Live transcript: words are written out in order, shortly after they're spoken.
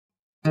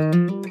Good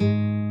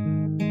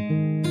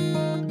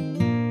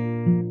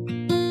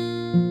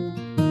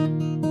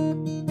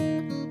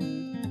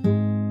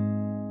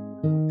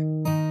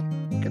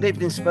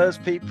evening, Spurs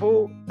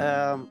people.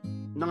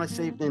 Nice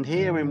evening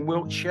here in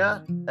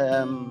Wiltshire.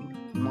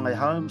 My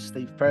home,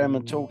 Steve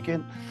Perriman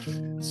talking.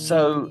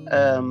 So,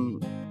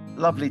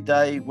 lovely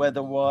day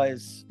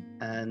weather-wise,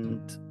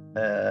 and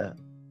they're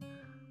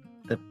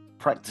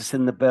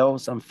practicing the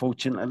bells,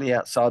 unfortunately,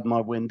 outside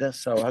my window.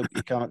 So I hope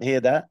you can't hear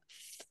that.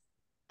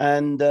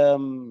 And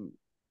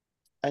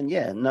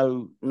yeah,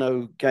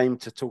 no game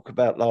to talk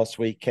about last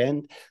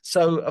weekend.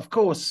 So, of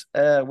course,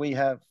 we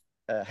have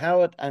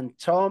Howard and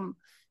Tom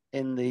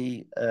in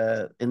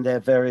their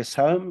various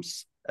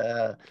homes.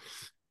 How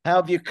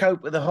have you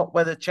coped with the hot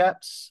weather,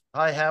 chaps?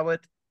 Hi,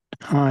 Howard.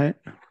 Hi.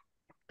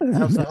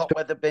 How's the hot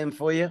weather been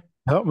for you?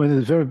 Hot weather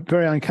is very,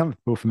 very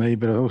uncomfortable for me,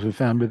 but I've also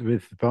found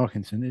with the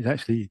Parkinson, it's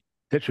actually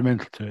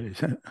detrimental to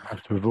it. I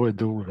have to avoid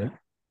all of it.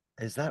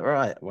 Is that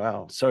right?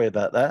 Wow, sorry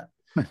about that.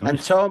 That's And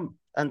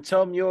nice.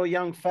 Tom, your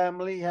young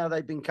family, how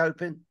they been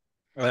coping?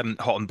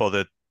 Hot and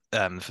bothered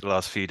for the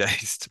last few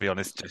days, to be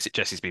honest.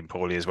 Jessie's been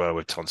poorly as well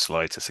with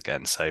tonsillitis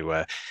again,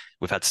 so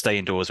we've had to stay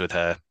indoors with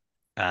her,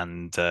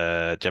 and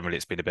generally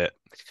it's been a bit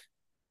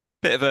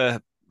of a.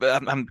 I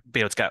haven't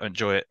been able to get out and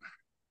enjoy it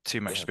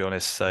too much, Yeah. to be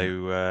honest.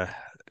 So,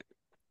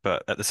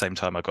 but at the same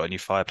time, I got a new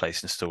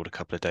fireplace installed a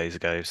couple of days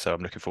ago, so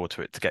I'm looking forward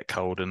to it to get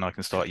cold and I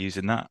can start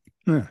using that.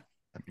 Yeah.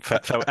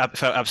 Felt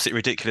absolutely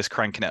ridiculous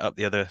cranking it up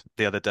the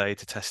other day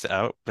to test it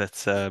out,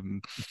 but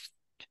And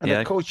of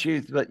yeah, course,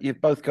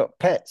 you've both got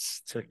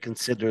pets to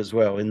consider as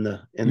well in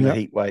the Yep.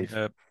 heat wave.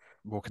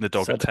 walking the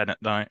dog So at 10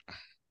 at night.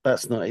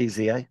 that's not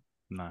easy, eh?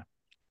 No.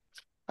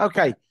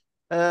 Okay.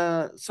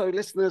 So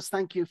listeners,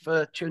 thank you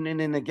for tuning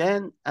in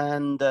again.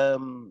 And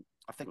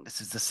I think this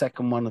is the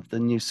second one of the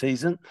new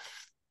season.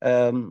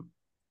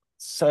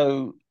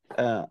 So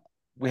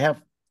we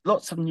have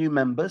lots of new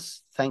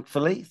members,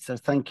 thankfully. So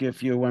thank you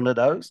if you're one of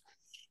those,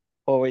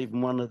 or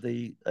even one of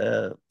the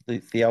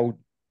old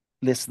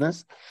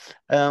listeners.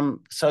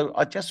 So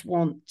I just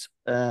want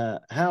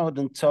Howard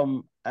and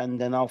Tom, and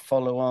then I'll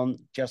follow on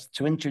just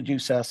to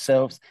introduce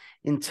ourselves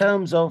in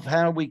terms of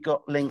how we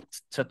got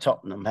linked to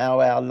Tottenham,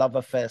 how our love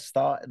affair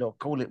started, or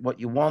call it what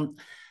you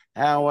want,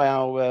 how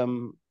our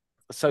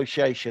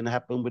association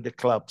happened with the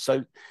club.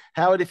 So,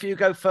 Howard, if you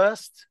go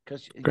first,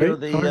 because you're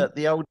Great. Fine.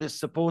 the oldest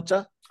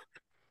supporter.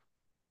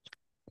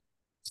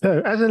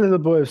 So, as a little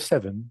boy of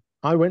 7,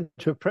 I went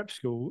to a prep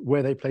school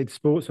where they played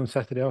sports on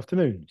Saturday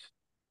afternoons.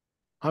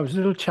 I was a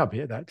little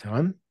chubby at that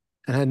time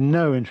and had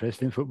no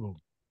interest in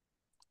football.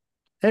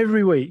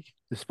 Every week,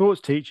 the sports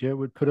teacher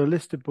would put a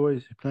list of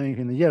boys playing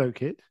in the yellow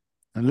kit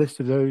and a list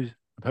of those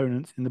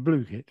opponents in the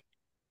blue kit.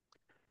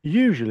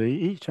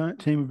 Usually, each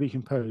team would be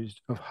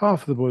composed of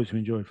half of the boys who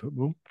enjoyed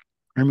football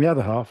and the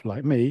other half,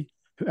 like me,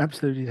 who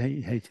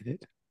absolutely hated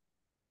it.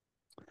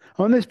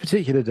 On this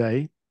particular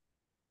day,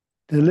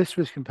 the list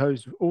was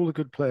composed of all the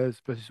good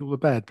players versus all the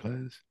bad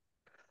players.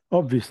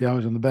 Obviously, I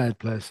was on the bad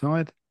player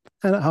side,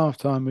 and at half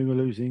time, we were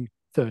losing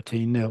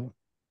 13-0.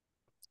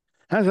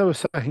 As I was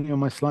sucking on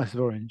my slice of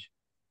orange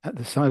at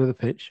the side of the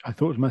pitch, I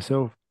thought to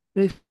myself,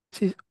 this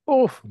is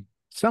awful.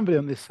 Somebody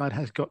on this side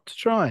has got to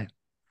try.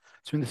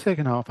 So in the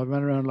second half, I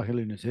ran around like a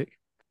lunatic,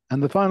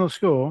 and the final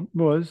score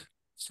was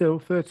still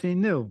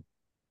 13-0,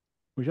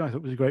 which I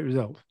thought was a great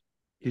result.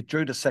 You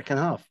drew the second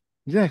half.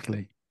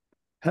 Exactly.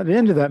 At the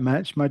end of that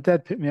match, my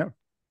dad picked me up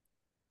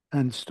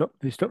and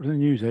he stopped the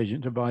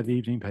newsagent to buy the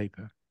evening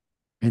paper.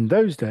 In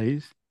those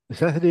days, the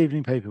Saturday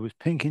evening paper was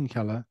pink in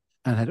colour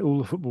and had all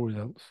the football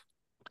results.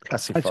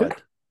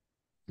 Classified.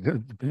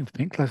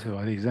 Pink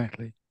classified,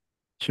 exactly.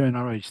 Showing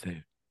our age,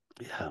 Steve.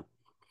 Yeah.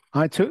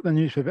 I took the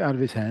newspaper out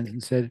of his hands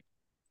and said,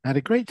 I had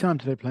a great time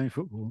today playing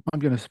football. I'm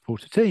going to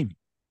support a team.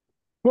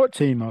 What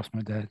team? Asked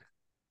my dad.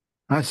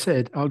 I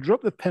said, I'll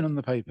drop the pen on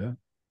the paper,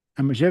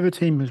 and whichever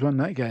team has won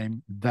that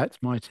game, that's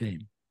my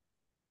team.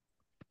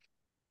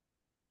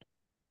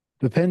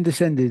 The pen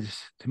descended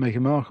to make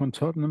a mark on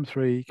Tottenham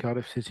 3,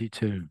 Cardiff City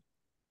 2.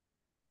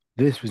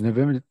 This was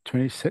November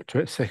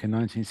 22nd,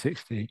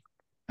 1960,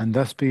 and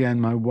thus began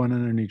my one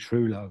and only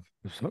true love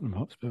of Tottenham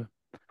Hotspur.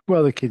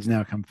 Well, the kids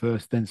now come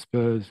first, then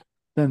Spurs,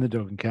 then the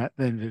dog and cat,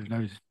 then Viv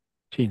knows,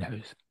 she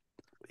knows.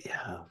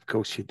 Yeah, of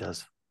course she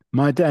does.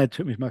 My dad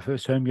took me to my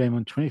first home game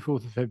on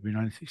 24th of February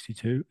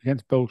 1962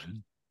 against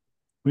Bolton.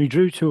 We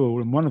drew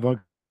 2-2, and one of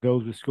our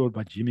goals was scored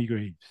by Jimmy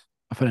Greaves.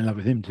 I fell in love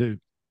with him too.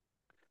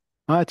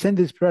 I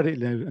attended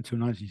sporadically until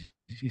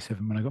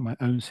 1967 when I got my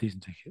own season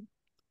ticket.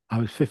 I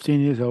was 15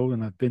 years old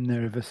and I've been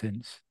there ever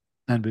since,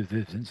 and with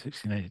Viv since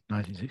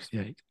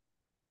 1968.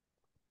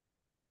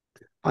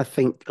 I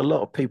think a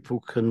lot of people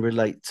can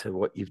relate to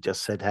what you've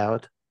just said,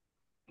 Howard.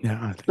 Yeah,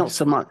 I think Not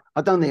so much.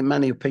 I don't think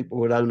many people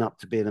would own up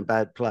to being a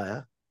bad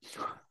player,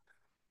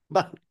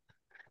 but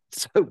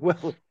so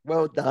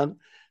well done.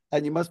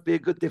 And you must be a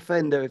good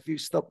defender if you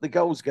stop the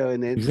goals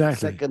going in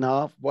exactly. second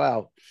half.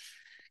 Wow.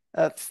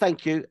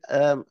 Thank you.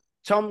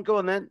 Tom, go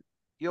on then.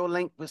 Your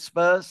link with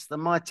Spurs, the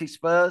mighty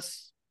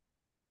Spurs.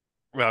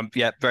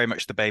 Yeah, very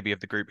much the baby of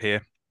the group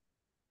here.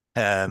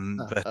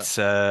 But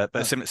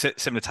similar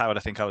to Howard,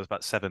 I think I was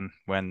about 7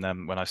 when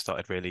I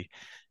started really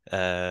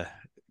uh,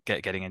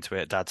 getting into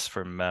it. My dad's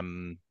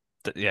from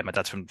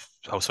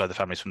whole side of the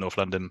family's from North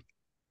London,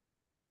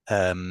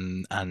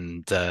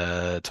 and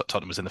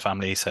Tottenham was in the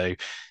family, so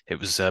it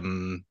was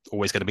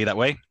always going to be that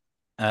way.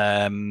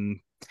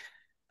 Um,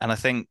 and I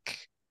think,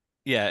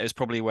 yeah, it was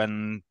probably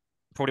when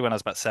I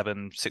was about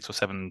 6 or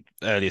 7,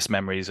 earliest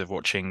memories of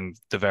watching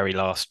the very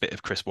last bit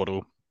of Chris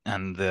Waddle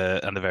and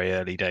the very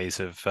early days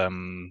of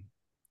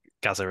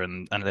Gaza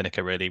and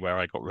Lineker, really, where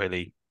I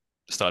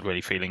started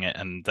really feeling it,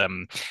 and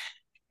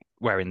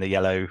wearing the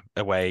yellow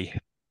away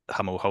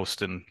Hummel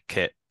Holston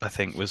kit, I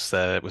think was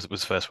the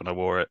first one I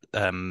wore it,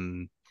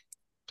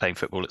 playing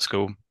football at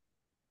school,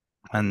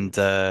 and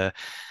it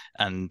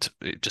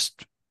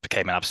just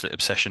became an absolute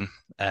obsession.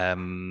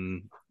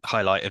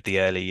 Highlight of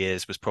the early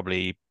years was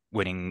probably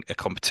winning a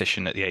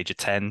competition at the age of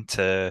 10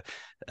 to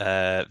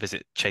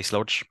visit Chase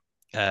Lodge,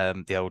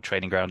 the old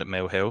training ground at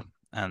Mill Hill,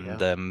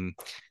 and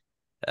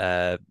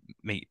uh,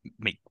 meet.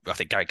 I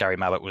think Gary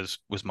Mallett was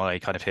my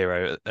kind of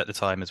hero at the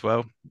time as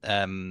well.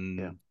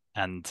 And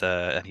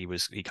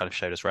he kind of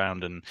showed us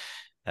around, and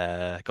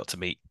got to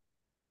meet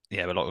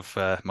a lot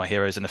of my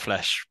heroes in the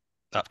flesh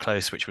up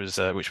close, which was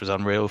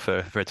unreal for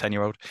a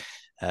 10-year-old.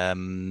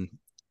 Um,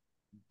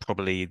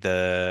 Probably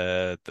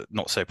the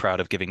not so proud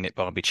of giving Nick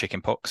Barmby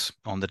chicken pox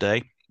on the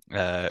day,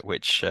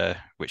 which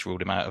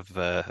ruled him out of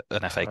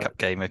an FA Cup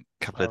game a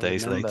couple of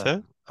days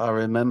later. I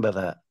remember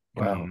that.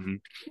 Wow.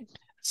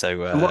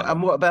 So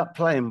what about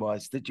playing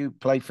wise? Did you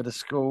play for the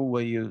school?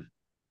 Were you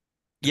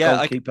the yeah,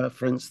 goalkeeper,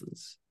 for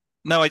instance?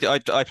 No,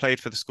 I played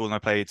for the school, and I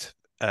played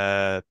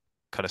kind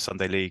of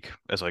Sunday league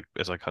as I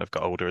kind of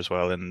got older as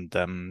well, and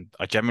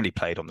I generally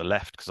played on the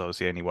left because I was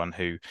the only one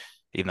who,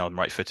 even though I'm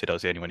right-footed, I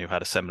was the only one who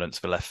had a semblance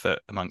of a left foot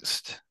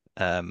amongst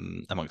a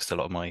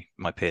lot of my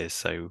peers.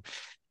 So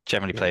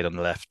generally played on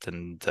the left,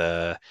 and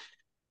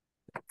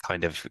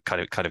kind of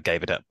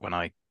gave it up when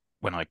I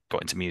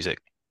got into music,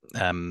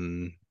 a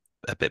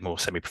bit more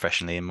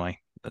semi-professionally in my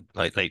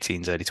late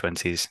teens, early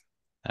 20s.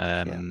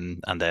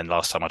 And then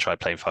last time I tried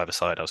playing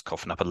five-a-side, I was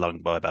coughing up a lung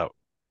by about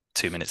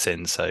 2 minutes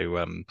in. So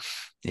I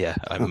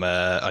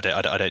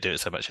don't do it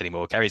so much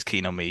anymore. Gary's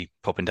keen on me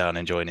popping down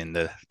and joining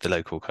the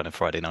local kind of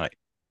Friday night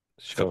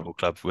football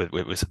club with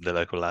some of the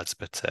local lads.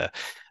 But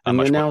and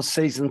you're now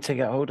season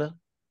ticket holder?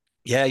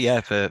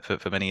 Yeah,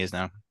 for many years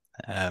now.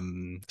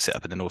 Sit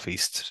up in the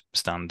northeast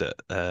stand at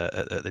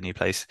the new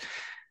place.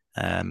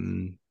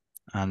 It's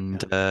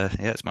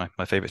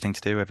my favorite thing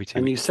to do every 2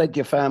 And weeks. you said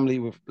your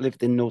family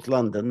lived in North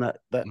London.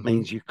 That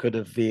means you could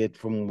have veered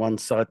from one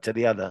side to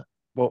the other.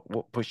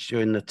 What pushed you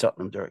in the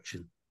Tottenham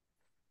direction?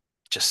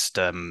 Just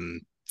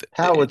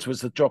Howard's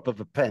was the drop of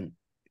a pen.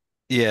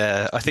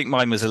 Yeah, I think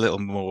mine was a little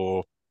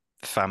more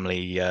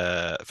family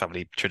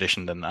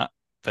tradition than that.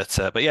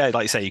 But yeah,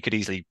 like you say, you could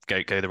easily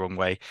go the wrong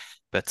way.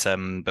 But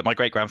my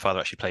great grandfather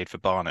actually played for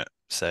Barnet,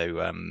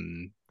 so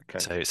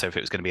so if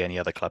it was going to be any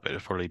other club, it would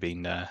have probably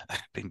been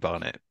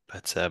Barnet.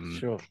 But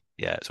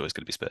yeah, it's always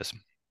going to be Spurs.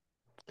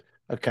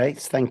 Okay,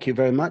 thank you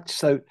very much.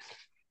 So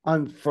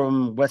I'm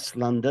from West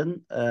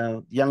London,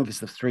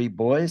 youngest of 3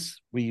 boys.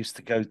 We used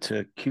to go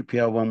to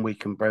QPR one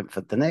week and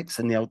Brentford the next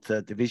in the old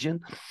 3rd division.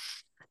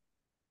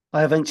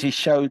 I eventually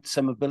showed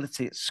some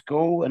ability at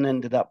school and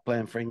ended up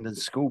playing for England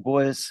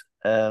schoolboys.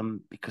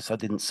 Because I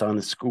didn't sign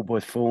a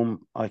schoolboy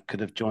form, I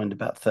could have joined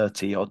about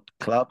 30 odd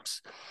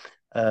clubs.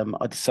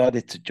 I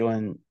decided to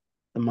join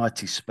the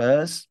mighty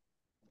Spurs.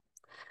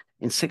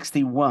 In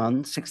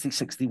 61,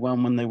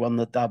 when they won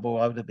the double,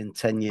 I would have been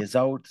 10 years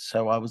old.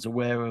 So I was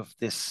aware of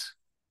this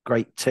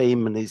great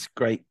team and these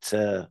great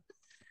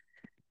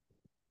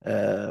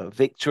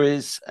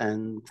victories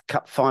and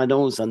cup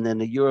finals, and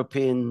then a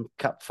European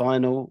Cup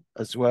final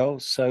as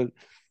well. So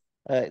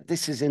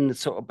this is in the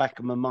sort of back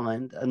of my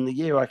mind. And the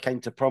year I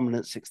came to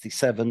prominence,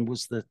 67,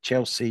 was the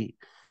Chelsea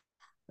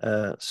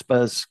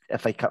Spurs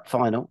FA Cup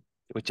final,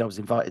 which I was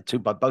invited to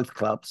by both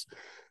clubs.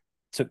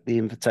 Took the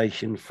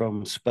invitation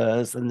from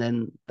Spurs, and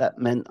then that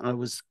meant I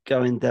was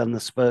going down the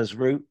Spurs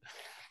route.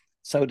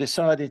 So I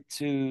decided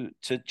to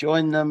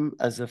join them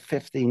as a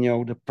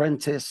 15-year-old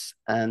apprentice,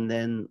 and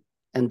then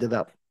ended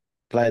up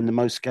playing the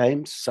most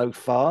games so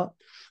far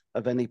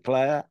of any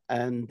player,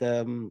 and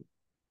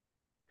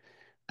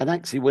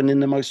actually winning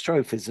the most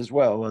trophies as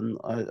well. And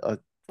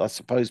I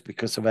suppose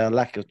because of our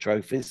lack of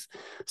trophies,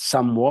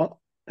 somewhat.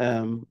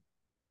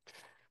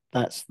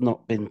 That's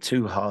not been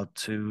too hard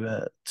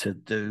to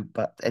do,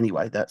 but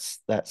anyway, that's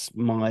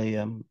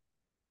my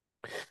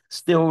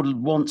still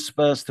want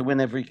Spurs to win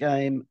every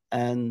game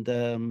and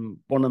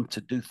want them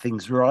to do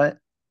things right.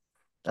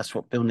 That's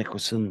what Bill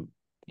Nicholson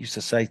used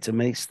to say to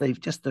me,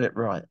 Steve. Just do it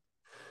right.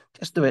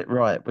 Just do it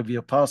right. Whether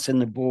you're passing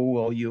the ball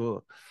or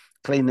you're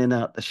cleaning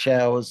out the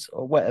showers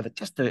or whatever,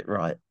 just do it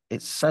right.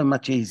 It's so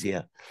much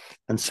easier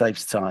and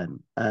saves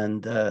time.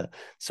 And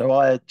so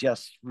I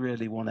just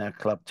really want our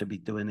club to be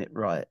doing it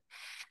right.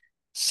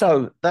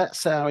 So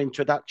that's our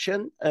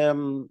introduction.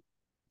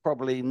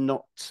 Probably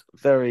not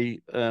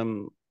very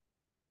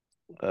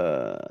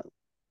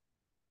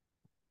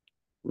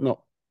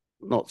not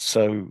not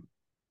so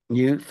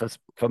new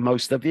for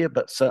most of you,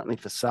 but certainly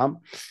for some.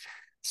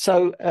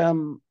 So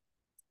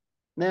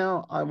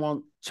now I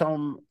want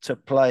Tom to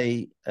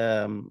play.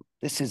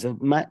 This is a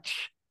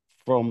match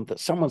that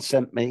someone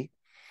sent me.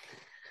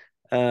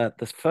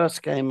 The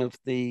first game of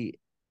the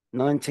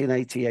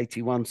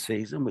 1980-81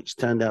 season, which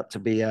turned out to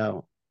be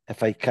our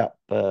FA Cup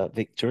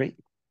victory.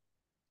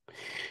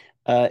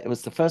 It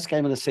was the first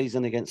game of the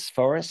season against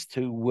Forest,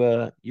 who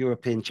were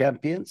European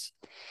champions.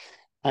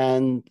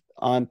 And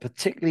I'm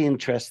particularly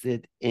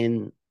interested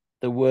in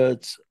the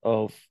words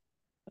of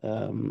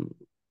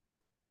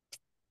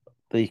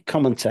the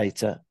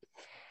commentator,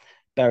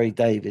 Barry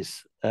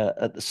Davies,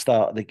 at the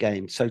start of the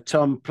game. So,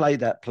 Tom, play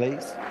that,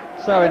 please.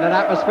 So, in an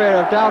atmosphere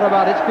of doubt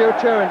about its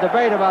future and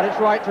debate about its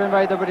right to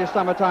invade the British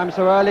summertime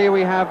so early,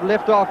 we have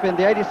lift-off in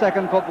the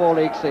 82nd Football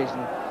League season.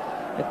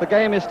 If the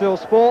game is still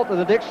sport, then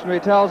the dictionary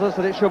tells us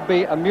that it should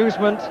be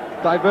amusement,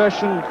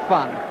 diversion,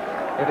 fun.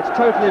 If it's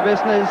totally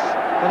business,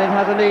 then it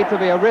has a need to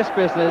be a risk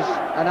business,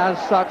 and as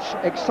such,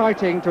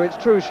 exciting to its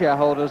true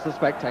shareholders, the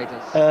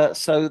spectators.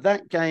 So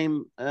that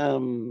game,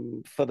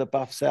 for the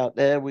buffs out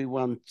there, we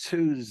won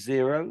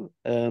 2-0,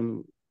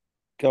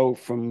 goal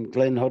from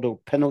Glenn Hoddle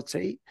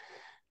penalty,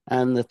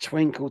 and the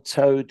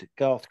twinkle-toed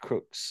Garth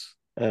Crooks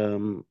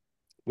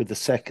with the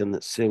second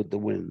that sealed the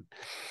win.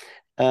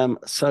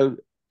 So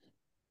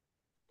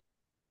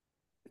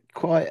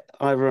quite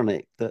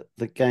ironic that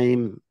the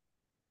game,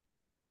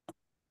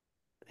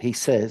 he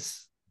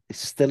says, is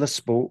still a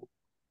sport.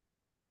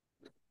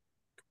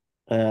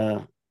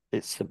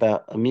 It's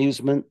about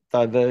amusement,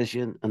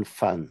 diversion, and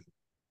fun.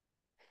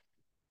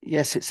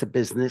 Yes, it's a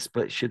business,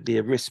 but it should be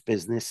a risk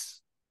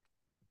business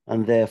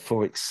and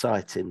therefore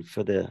exciting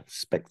for the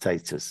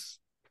spectators.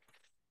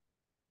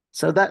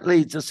 So that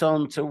leads us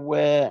on to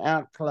where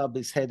our club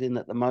is heading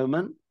at the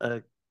moment.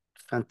 A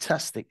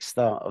fantastic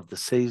start of the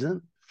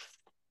season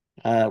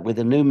with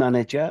a new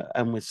manager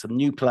and with some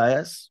new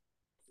players.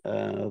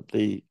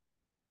 The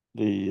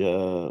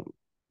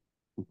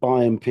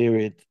buying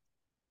period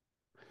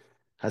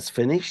has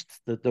finished,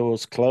 the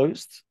door's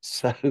closed,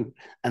 so,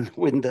 and the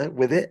window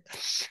with it.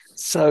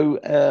 So,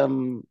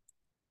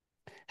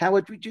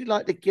 Howard, would you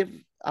like to give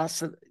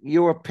us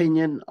your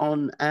opinion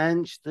on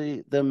Ange,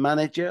 the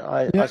manager?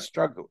 I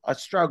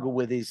struggle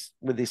with his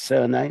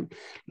surname.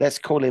 Let's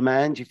call him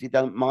Ange, if you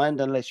don't mind,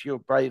 unless you're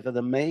braver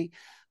than me.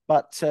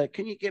 But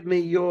can you give me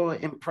your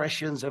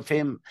impressions of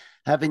him,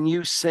 having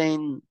you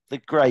seen the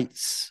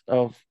greats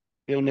of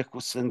Bill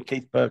Nicholson,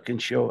 Keith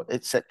Birkinshaw,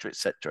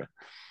 etc.,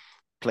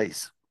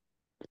 please?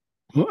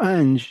 Well,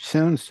 Ange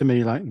sounds to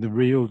me like the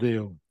real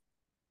deal.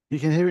 You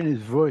can hear it in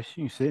his voice,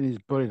 you can see it in his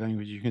body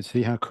language, you can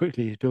see how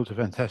quickly he's built a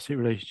fantastic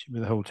relationship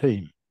with the whole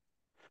team.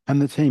 And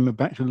the team are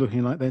back to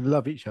looking like they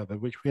love each other,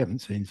 which we haven't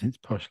seen since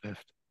Posh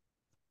left.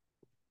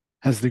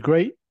 As the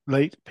great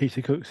late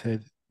Peter Cook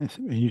said,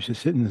 he used to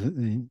sit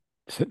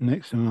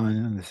next to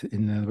mine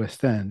in the West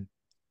Stand.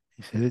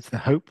 He said, "It's the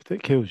hope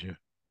that kills you."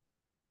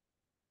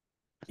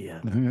 Yeah.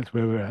 I think that's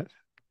where we're at.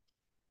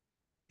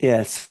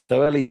 Yes.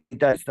 So early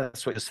days,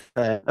 that's what you're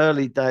saying.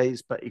 Early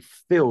days, but it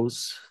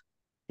feels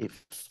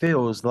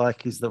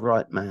like he's the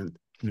right man.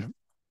 Yeah.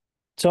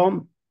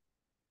 Tom?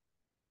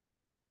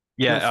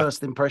 Yeah. Your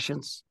first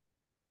impressions?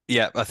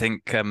 Yeah, I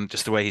think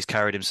just the way he's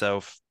carried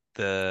himself,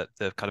 the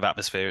kind of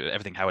atmosphere,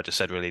 everything Howard just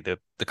said, really, the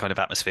kind of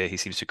atmosphere he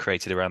seems to have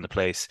created around the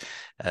place,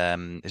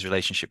 his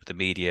relationship with the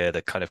media,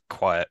 the kind of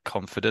quiet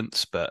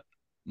confidence, but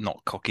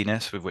not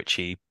cockiness with which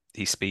he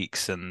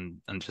speaks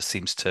and just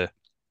seems to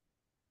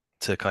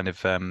kind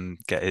of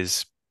get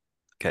his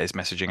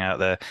messaging out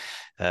there.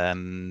 I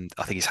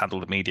think he's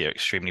handled the media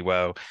extremely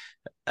well.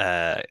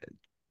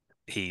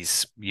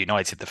 He's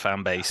united the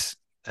fan base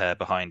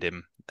behind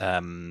him.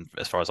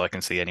 As far as I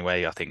can see,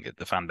 anyway, I think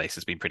the fan base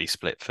has been pretty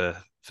split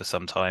for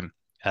some time,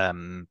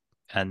 and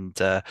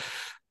the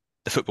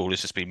football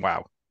has just been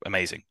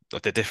amazing.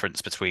 Like the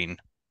difference between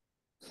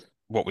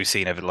what we've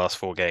seen over the last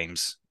 4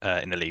 games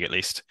in the league, at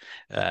least,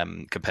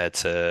 compared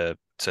to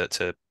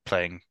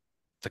playing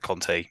the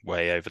Conte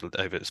way over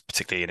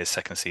particularly in his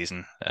second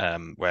season,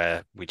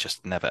 where we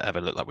just never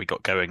ever looked like we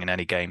got going in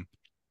any game.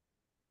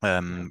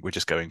 We're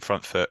just going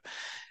front foot.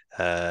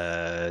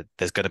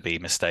 There's going to be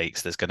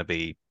mistakes. There's going to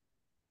be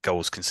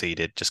goals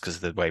conceded just because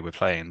of the way we're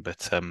playing.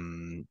 But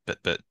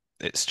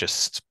it's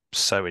just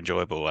so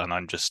enjoyable, and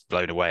I'm just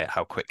blown away at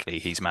how quickly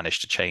he's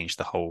managed to change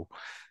the whole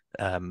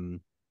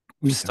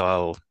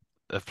style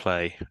of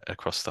play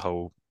across the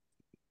whole.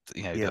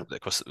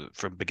 Across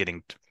from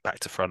beginning back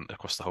to front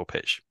across the whole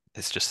pitch.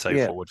 It's just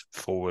so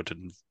forward,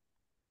 and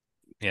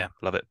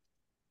love it.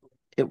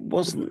 It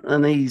wasn't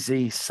an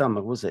easy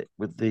summer, was it?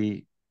 With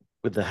the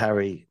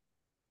Harry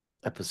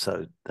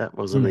episode, that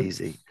wasn't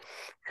easy.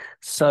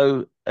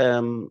 So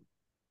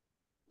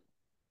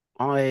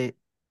I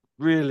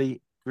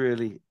really,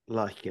 really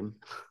like him.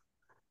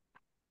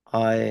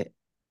 I've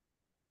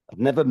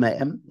never met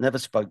him, never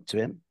spoke to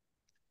him.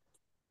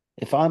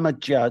 If I'm a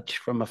judge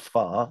from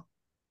afar,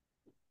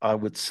 I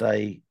would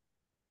say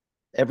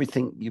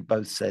everything you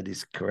both said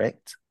is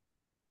correct.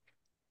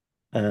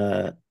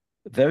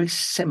 very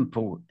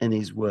simple in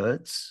his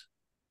words.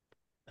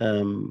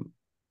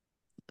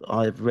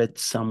 I've read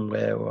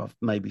somewhere, or I've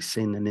maybe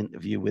seen an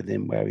interview with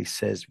him where he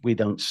says, "We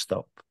don't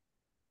stop.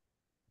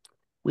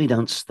 We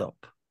don't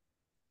stop.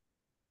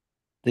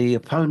 The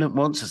opponent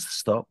wants us to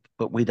stop,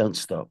 but we don't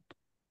stop."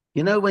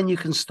 You know when you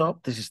can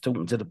stop? This is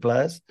talking to the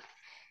players.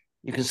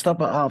 You can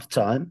stop at half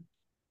time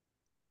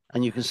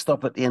and you can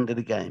stop at the end of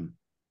the game.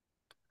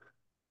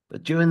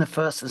 But during the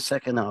first and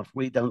second half,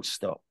 we don't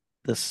stop.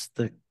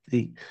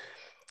 The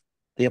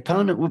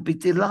opponent would be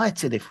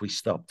delighted if we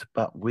stopped,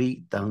 but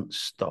we don't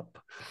stop.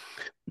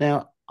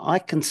 Now, I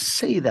can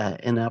see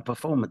that in our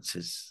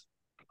performances.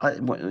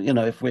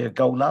 If we're a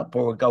goal up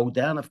or a goal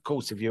down, of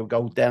course, if you're a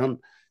goal down,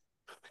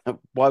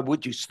 why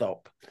would you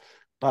stop?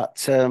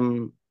 But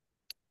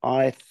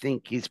I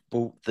think he's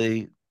brought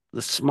the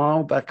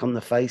smile back on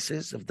the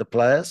faces of the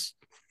players.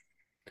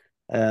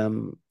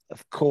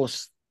 Of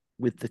course,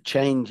 with the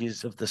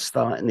changes of the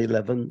starting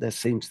 11, there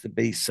seems to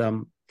be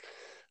a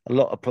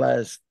lot of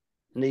players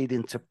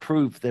needing to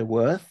prove their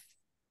worth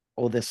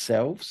or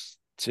themselves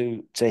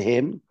to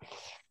him.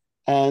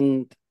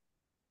 And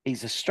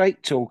he's a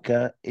straight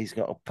talker. He's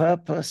got a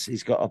purpose.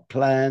 He's got a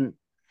plan.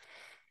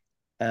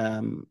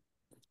 And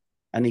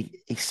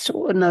he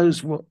sort of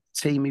knows what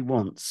team he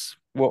wants,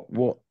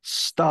 what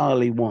style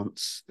he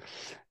wants.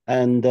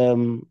 And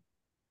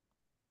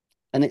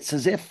it's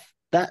as if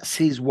that's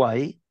his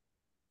way,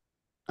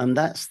 and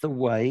that's the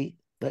way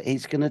that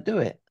he's going to do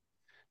it.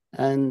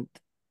 And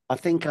I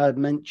think I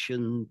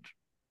mentioned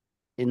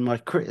in my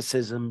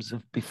criticisms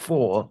of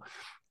before,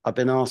 I've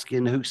been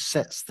asking who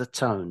sets the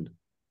tone.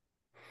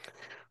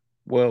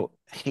 Well,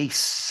 he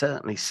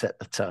certainly set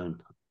the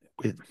tone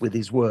with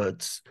his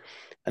words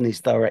and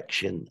his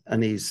direction,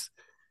 and he's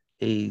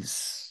the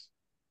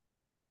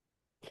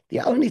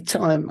only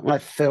time I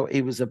felt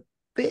he was a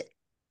bit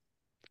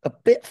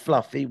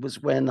fluffy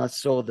was when I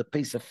saw the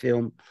piece of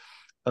film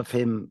of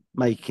him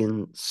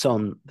making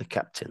Son the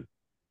captain.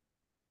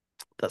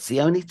 That's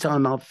the only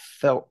time I've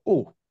felt,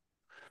 oh.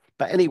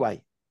 But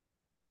anyway,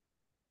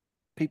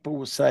 people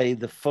will say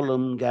the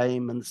Fulham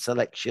game and the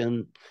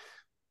selection,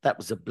 that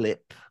was a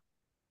blip.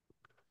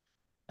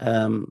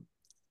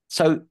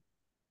 So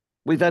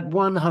we've had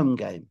one home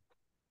game.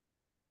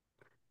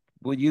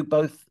 Were you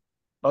both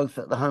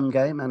at the home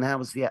game? And how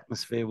was the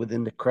atmosphere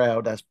within the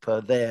crowd as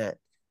per their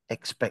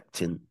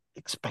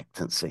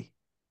expectancy?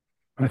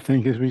 I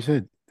think, as we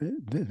said,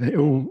 they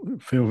all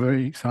feel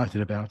very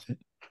excited about it.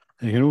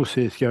 You can all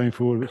see it's going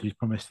forward, which he's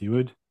promised he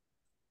would.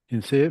 You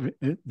can see it,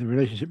 the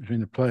relationship between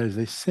the players.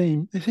 They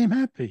seem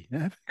happy. They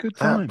have a good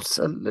time.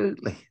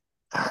 Absolutely.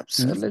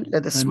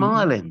 They're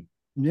smiling.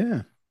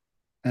 Yeah.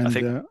 And I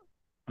think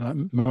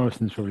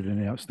Morrison's probably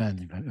been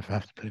outstanding if I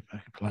have to pick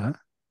back a player.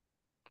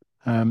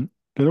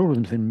 But all of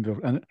them seem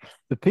involved. And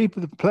the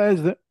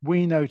players that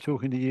we know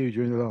talking to you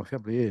during the last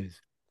couple of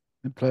years,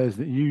 the players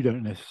that you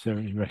don't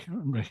necessarily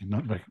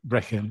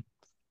reckon,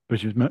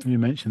 but you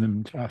mentioned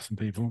them to us and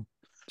people,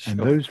 Sure. and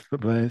those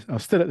players are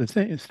still at the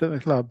team, still at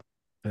the club,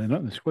 but they're not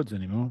in the squads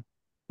anymore.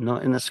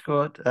 Not in the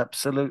squad,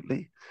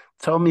 absolutely.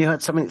 Tom, you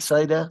had something to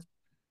say there?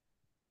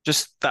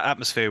 just that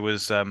atmosphere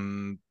was,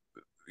 it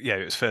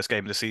was first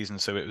game of the season,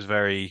 so it was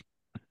very,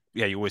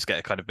 you always get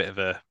a kind of bit of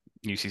a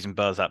new season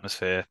buzz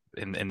atmosphere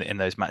in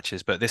those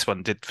matches. But this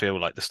one did feel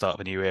like the start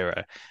of a new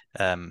era,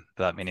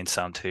 without meaning to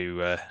sound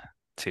too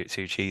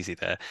cheesy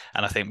there.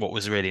 And I think what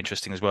was really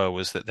interesting as well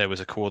was that there was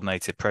a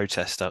coordinated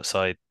protest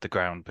outside the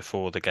ground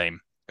before the game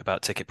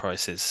about ticket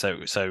prices. So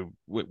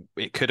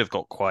it could have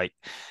got quite,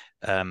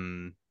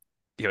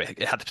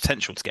 it had the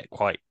potential to get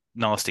quite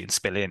nasty and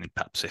spill in,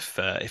 perhaps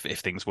if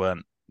things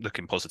weren't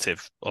looking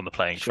positive on the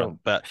playing front.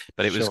 But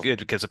it was good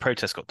because the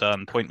protest got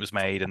done, point was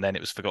made, and then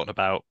it was forgotten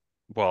about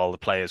while the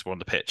players were on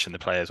the pitch, and the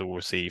players all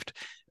received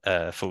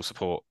full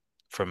support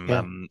from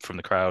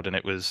the crowd, and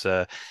it was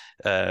and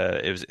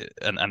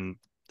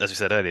as we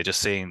said earlier,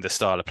 just seeing the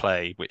style of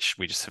play, which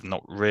we just have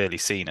not really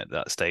seen at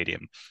that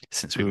stadium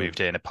since we moved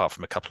in, apart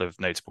from a couple of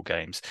notable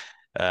games,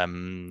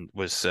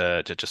 was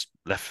just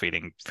left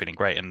feeling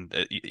great. And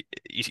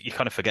you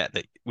kind of forget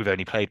that we've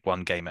only played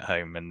one game at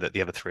home and that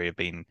the other three have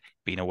been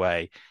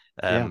away.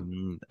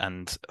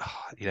 And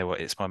you know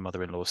what? It's my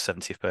mother-in-law's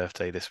 70th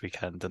birthday this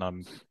weekend, and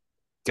I'm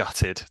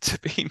gutted to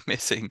be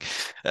missing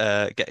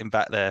getting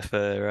back there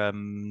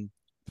to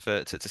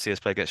see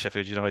us play against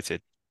Sheffield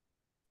United.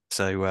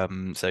 So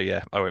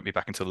yeah, I won't be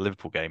back until the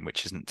Liverpool game,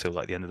 which isn't until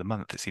like the end of the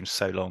month. It seems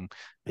so long,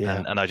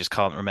 and I just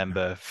can't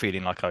remember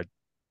feeling like I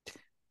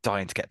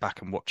dying to get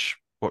back and watch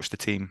the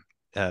team.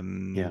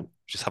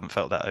 Just haven't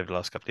felt that over the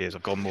last couple of years.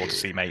 I've gone more to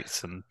see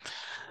mates and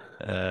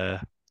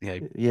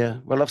Yeah,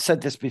 well, I've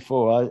said this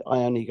before. I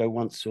only go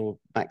once or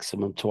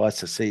maximum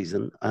twice a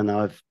season, and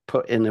I've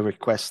put in a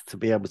request to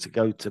be able to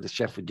go to the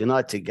Sheffield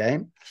United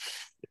game.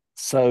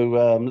 So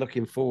I'm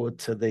looking forward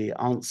to the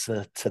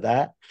answer to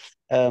that.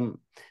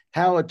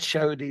 Howard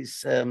showed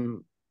his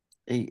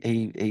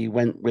he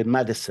went with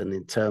Maddison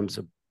in terms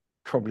of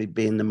probably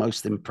being the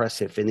most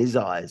impressive in his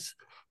eyes,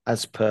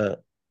 as per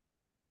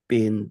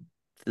being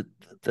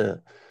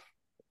the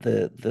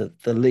the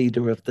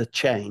leader of the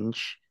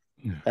change.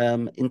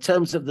 In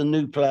terms of the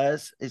new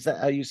players, is that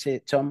how you see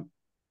it, Tom?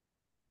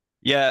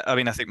 Yeah, I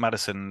mean, I think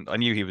Maddison, I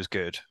knew he was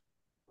good,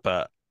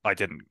 but I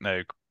didn't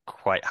know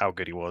quite how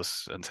good he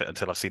was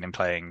until I've seen him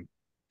playing,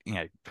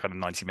 kind of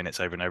 90 minutes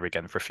over and over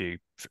again for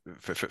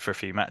a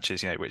few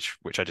matches,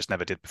 which I just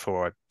never did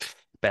before. I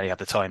barely have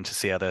the time to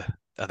see other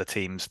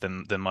teams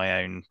than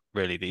my own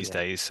really these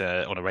days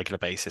on a regular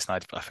basis,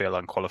 and I feel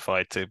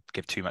unqualified to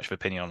give too much of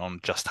opinion on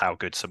just how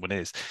good someone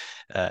is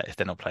if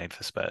they're not playing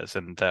for Spurs,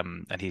 and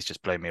he's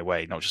just blown me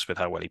away, not just with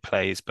how well he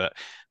plays, but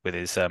with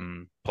his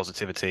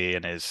positivity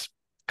and his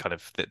kind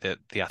of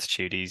the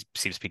attitude. He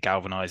seems to be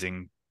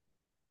galvanizing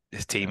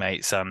his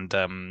teammates and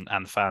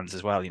fans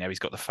as well. He's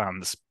got the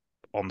fans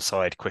on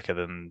side quicker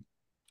than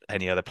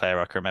any other player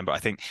I can remember. I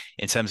think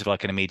in terms of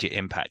like an immediate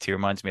impact, he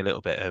reminds me a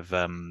little bit of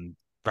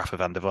Rafa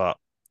van der Vaart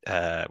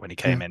when he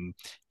came in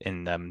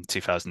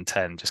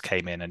 2010. Just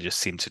came in and just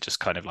seemed to just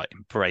kind of like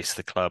embrace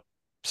the club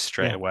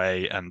straight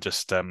away, and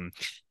just and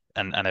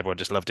everyone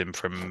just loved him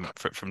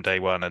from day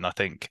one. And I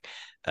think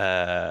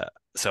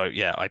so.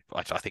 Yeah, I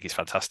think he's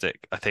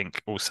fantastic. I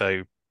think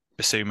also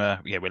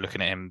Bissouma. Yeah, we're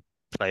looking at him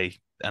play,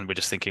 and we're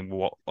just thinking,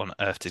 what on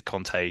earth did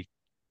Conte?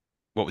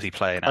 What was he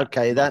playing at?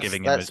 Okay,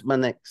 that's my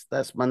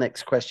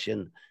next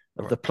question.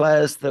 Of the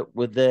players that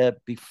were there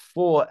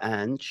before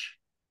Ange,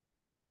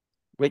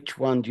 which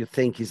one do you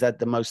think has had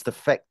the most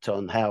effect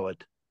on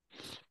Howard?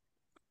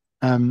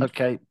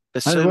 Okay,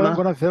 Bissouma.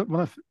 When I felt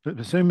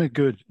Bissouma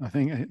good, I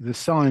think the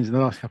signs in the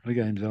last couple of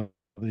games are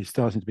that he's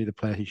starting to be the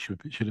player he should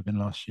have been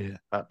last year.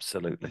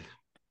 Absolutely.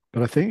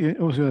 But I think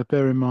also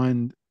bear in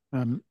mind,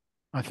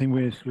 I think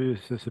we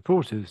as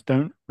supporters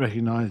don't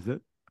recognise that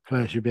a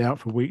player should be out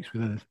for weeks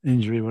with an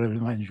injury, whatever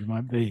the injury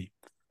might be.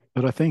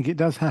 But I think it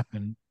does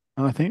happen,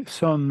 and I think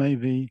Son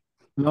maybe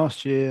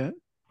last year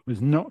was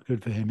not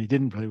good for him. He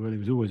didn't play well. He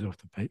was always off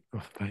the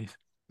pace.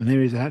 And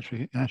here he's a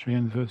hat-trick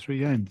in the first 3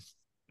 games.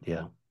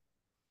 Yeah.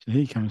 So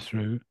he comes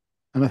through.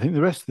 And I think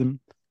the rest of them,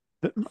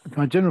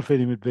 my general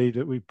feeling would be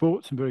that we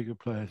bought some very good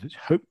players,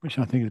 which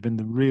I think has been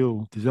the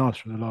real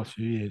disaster of the last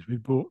few years. We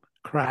bought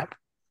crap.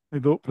 We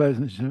bought players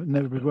that should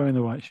never been wearing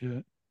the white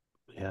shirt.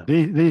 Yeah.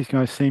 These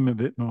guys seem a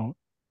bit more,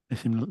 they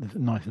seem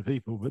nicer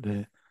people, but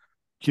they're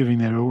giving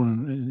their all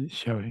and it's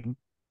showing.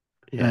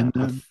 Yeah.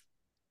 And,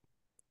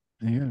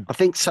 I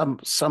think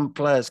some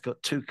players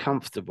got too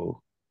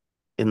comfortable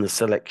in the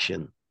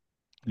selection.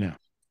 Yeah.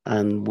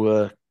 And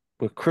were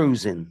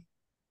cruising.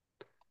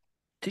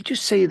 Did you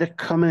see the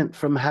comment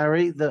from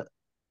Harry that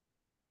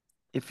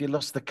if you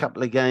lost a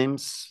couple of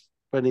games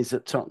when he's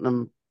at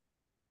Tottenham,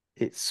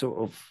 it's sort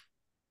of,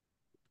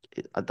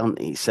 I don't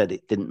think he said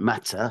it didn't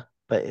matter,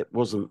 but it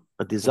wasn't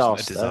a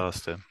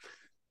disaster.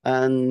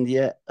 And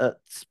yet at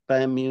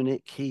Bayern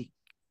Munich, he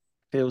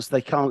feels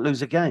they can't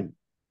lose a game.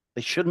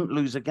 They shouldn't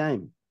lose a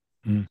game.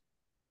 Mm.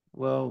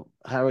 Well,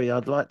 Harry,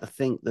 I'd like to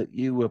think that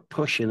you were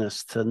pushing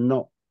us to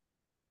not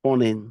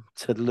wanting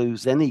to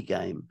lose any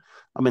game.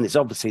 I mean, it's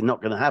obviously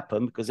not going to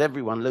happen because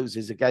everyone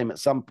loses a game at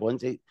some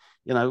point.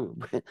 Over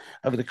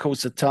the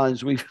course of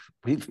times, we've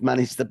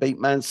managed to beat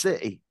Man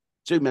City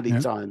too many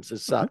times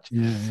as such.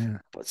 Yeah.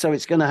 So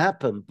it's going to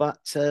happen. But,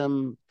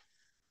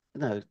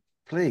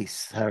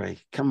 please, Harry,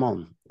 come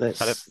on. I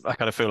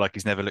kind of feel like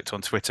he's never looked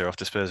on Twitter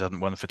after Spurs haven't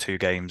won for 2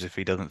 games if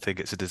he doesn't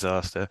think it's a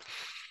disaster.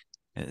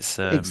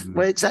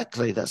 Well,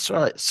 exactly. That's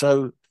right.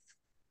 So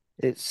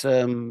it's,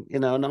 and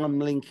I'm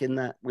linking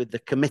that with the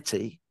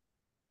committee.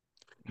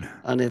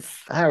 And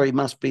if Harry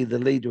must be the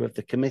leader of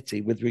the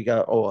committee with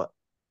regard, or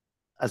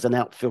as an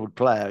outfield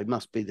player, he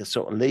must be the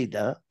sort of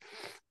leader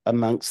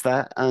amongst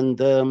that. And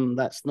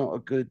that's not a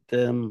good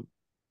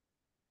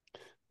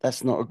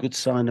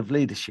sign of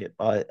leadership,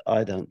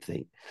 I don't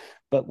think.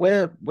 But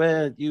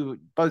where you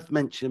both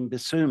mentioned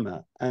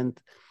Bissouma, and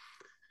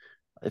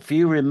if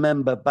you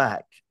remember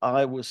back,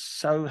 I was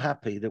so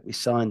happy that we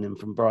signed him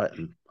from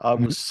Brighton. I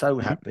was so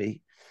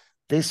happy.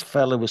 This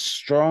fella was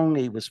strong.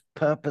 He was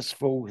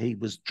purposeful. He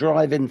was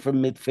driving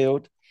from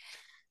midfield.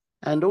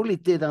 And all he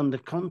did under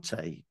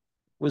Conte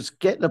was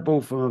get the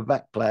ball from a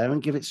back player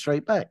and give it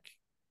straight back.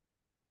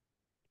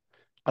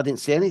 I didn't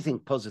see anything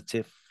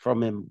positive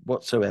from him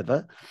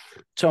whatsoever.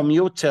 Tom,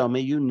 you'll tell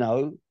me,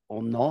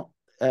 or not,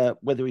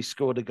 whether he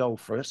scored a goal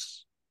for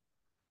us.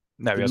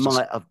 No,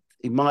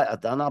 he might have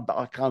done, but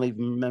I can't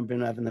even remember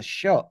him having a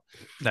shot.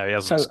 No, he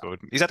hasn't scored.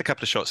 He's had a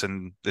couple of shots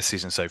in this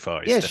season so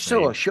far. Yeah,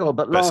 sure.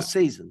 But last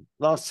season,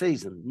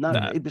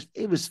 no,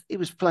 he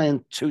was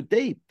playing too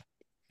deep.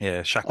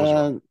 Yeah, shackles were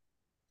on.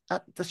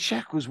 The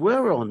shackles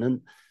were on,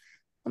 and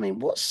I mean,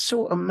 what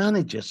sort of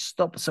manager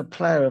stops a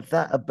player of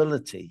that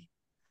ability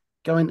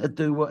going to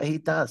do what he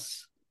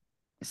does?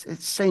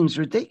 It seems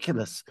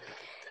ridiculous.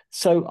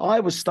 So I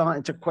was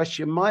starting to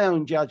question my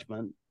own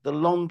judgment the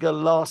longer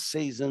last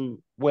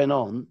season went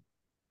on.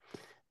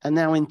 And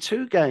now in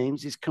 2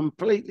 games, he's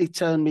completely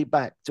turned me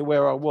back to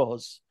where I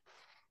was,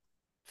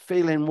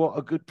 feeling what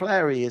a good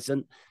player he is.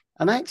 And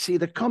actually,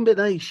 the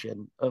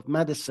combination of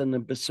Maddison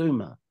and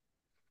Bissouma,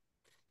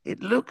 it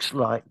looks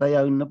like they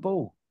own the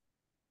ball.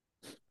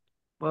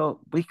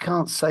 Well, we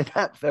can't say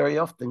that very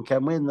often,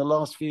 can we? In the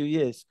last few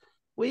years,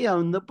 we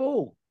own the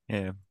ball.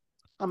 Yeah.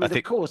 I mean, I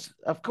think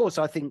of course,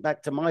 I think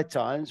back to my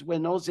times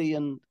when Ozzy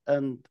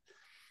and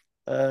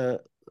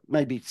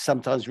maybe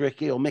sometimes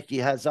Ricky or Mickey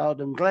Hazard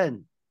and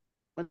Glenn,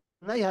 when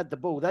they had the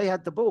ball, they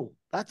had the ball.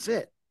 That's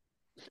it.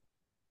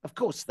 Of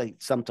course, they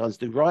sometimes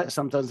do right,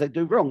 sometimes they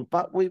do wrong,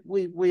 but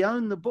we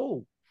own the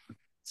ball.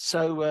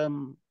 So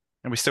and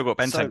we still got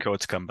so Bentancur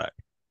to come back,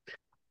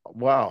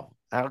 wow,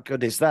 how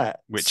good is that?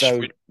 which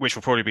So which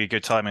will probably be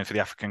good timing for the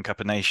African Cup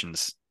of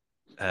Nations.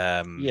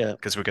 yeah,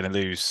 Because we're going to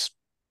lose,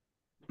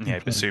 Okay.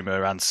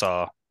 Basuma and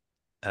Sarr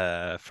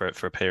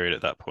for a period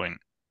at that point.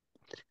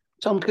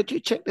 Tom, could you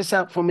check this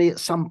out for me at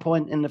some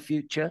point in the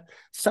future?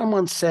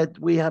 Someone said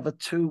we have a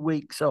 2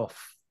 weeks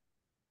off.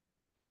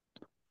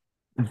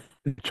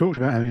 They talked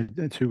about having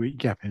a 2 week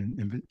gap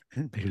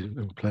because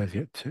the players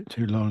get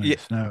too long in Yeah.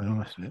 the snow and all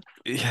the rest of it.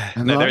 Yeah,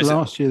 And no,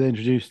 last year they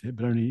introduced it,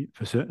 but only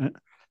for certain.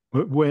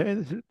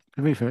 Where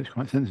to be fair, it's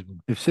quite sensible.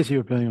 If City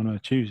were playing on a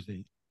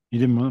Tuesday, you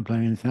didn't want them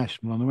playing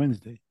international on a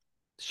Wednesday.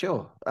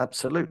 Sure,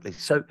 absolutely.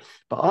 So,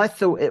 but I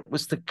thought it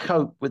was to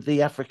cope with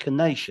the African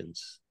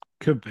nations.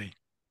 Could be.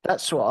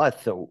 That's what I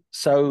thought.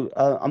 So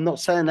I'm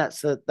not saying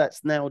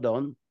that's nailed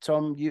on.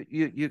 Tom,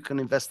 you can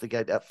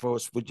investigate that for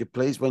us, would you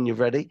please, when you're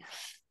ready?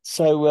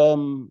 So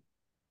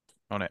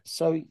on it.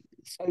 so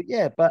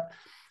yeah, but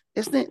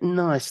isn't it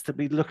nice to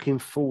be looking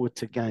forward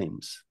to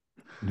games?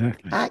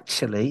 Exactly.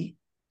 Actually,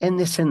 in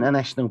this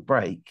international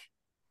break,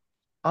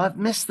 I've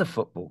missed the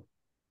football.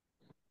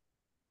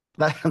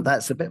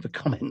 That's a bit of a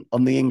comment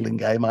on the England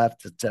game, I have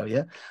to tell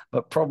you,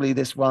 but probably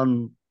this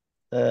one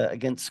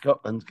against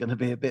Scotland is going to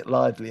be a bit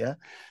livelier.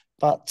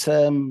 But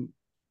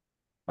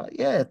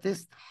yeah,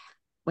 this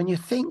when you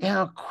think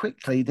how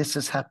quickly this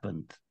has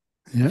happened,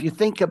 if you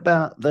think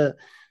about the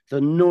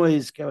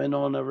noise going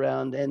on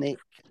around Enick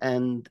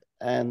and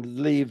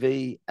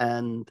Levy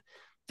and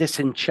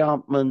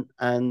disenchantment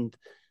and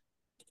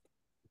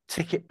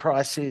ticket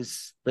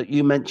prices that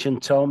you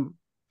mentioned, Tom,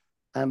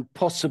 and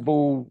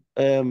possible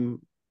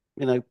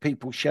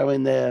people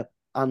showing their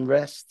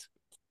unrest,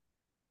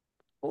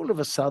 all of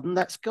a sudden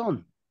that's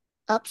gone,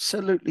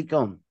 absolutely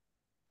gone.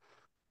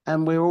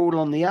 And we're all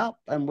on the up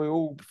and we're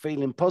all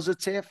feeling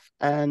positive,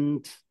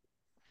 and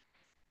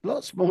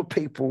lots more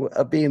people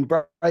are being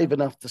brave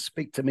enough to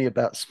speak to me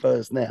about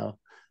Spurs now,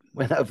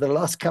 when over the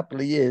last couple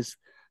of years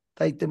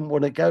they didn't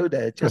want to go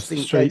there just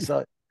in case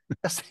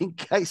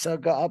I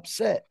got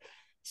upset.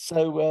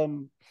 So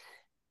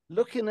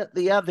looking at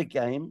the other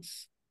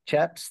games,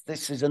 chaps,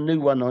 this is a new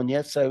one on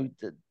you, so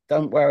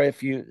don't worry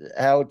if you,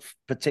 Howard,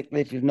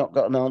 particularly if you've not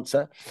got an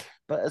answer.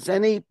 But has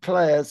any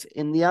players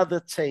in the other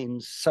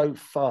teams so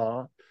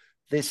far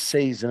this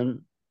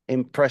season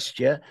impressed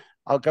you?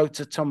 I'll go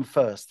to Tom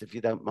first, if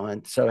you don't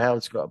mind. So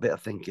Howard's got a bit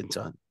of thinking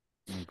time.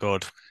 Oh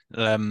God,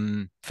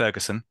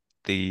 Ferguson,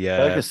 the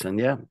Ferguson,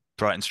 yeah,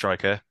 Brighton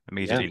striker,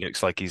 immediately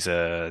looks like he's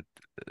a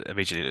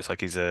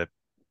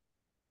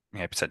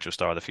potential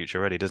star of the future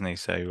already, doesn't he?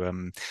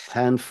 So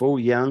handful,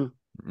 young,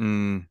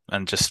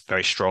 and just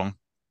very strong.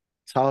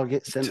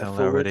 target centre Tell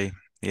forward. already,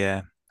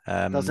 yeah.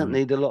 Doesn't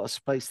need a lot of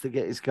space to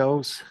get his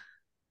goals.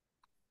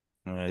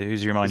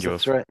 Who's he remind you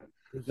of? Threat.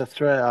 He's a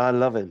threat. I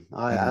love him.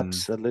 I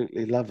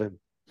absolutely love him.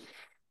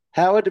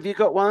 Howard, have you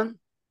got one?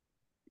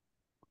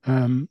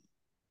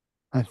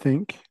 I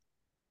think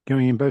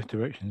going in both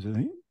directions. I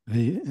think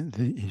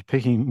he's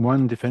picking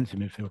one defensive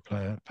midfield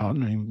player,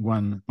 partnering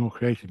one more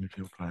creative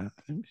midfield player.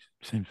 I think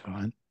seems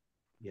fine.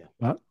 Yeah.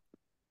 But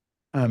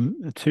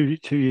 2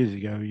 years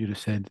ago, you'd have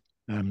said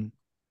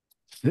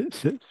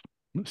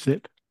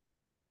Sip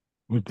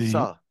would be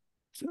Sir.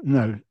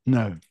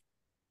 no.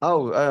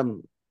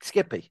 Oh,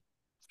 Skippy.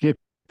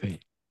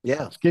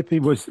 Yeah. Skippy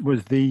was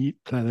the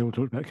player they all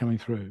talked about coming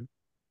through.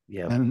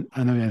 Yeah. And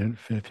I know he had a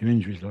fair few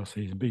injuries last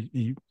season, but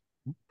he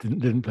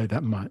didn't play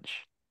that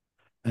much.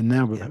 And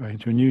now we're back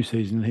into a new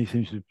season, and he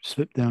seems to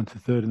slip down to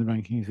third in the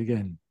rankings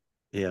again.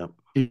 Yeah.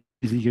 Is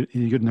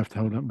he good enough to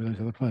hold up with those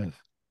other players?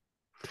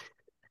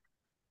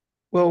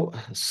 Well,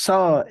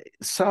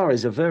 Sarr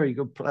is a very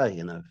good player,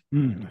 you know.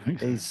 I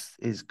think so.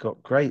 He's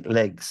got great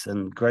legs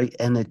and great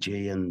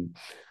energy and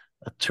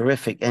a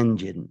terrific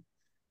engine.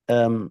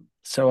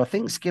 So I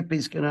think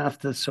Skippy's going to have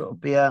to sort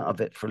of be out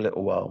of it for a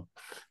little while.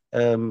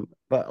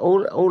 But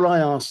all I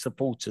ask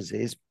supporters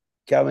is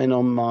getting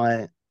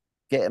my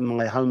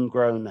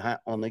homegrown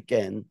hat on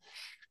again.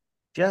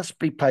 Just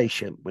be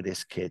patient with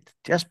this kid.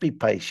 Just be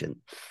patient.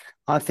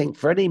 I think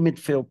for any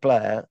midfield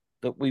player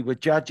that we were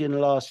judging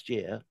last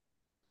year,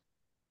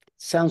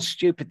 sounds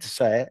stupid to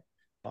say it,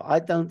 but I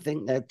don't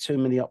think they had too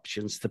many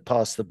options to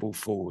pass the ball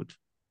forward.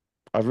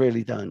 I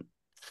really don't.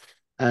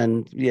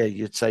 And yeah,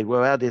 you'd say,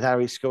 well, how did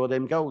Harry score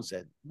them goals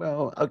then?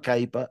 Well,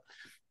 okay, but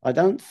I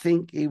don't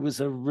think he was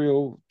a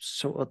real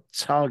sort of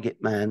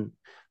target man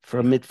for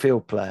a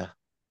midfield player,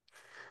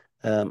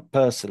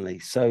 personally.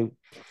 So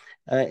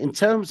in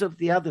terms of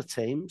the other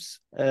teams,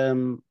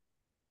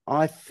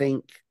 I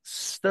think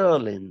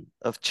Sterling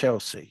of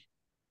Chelsea.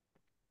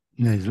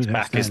 No, he's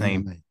back,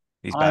 isn't he?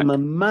 He's back. I'm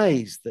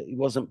amazed that he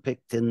wasn't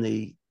picked in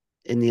the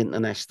in the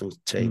international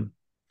team,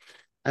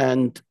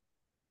 and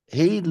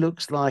he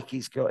looks like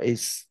he's got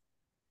his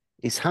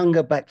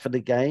hunger back for the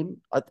game.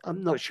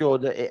 I'm not sure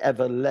that it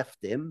ever left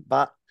him,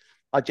 but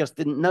I just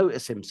didn't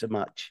notice him so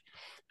much.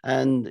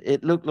 And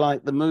it looked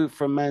like the move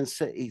from Man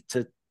City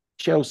to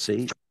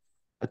Chelsea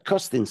had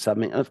cost him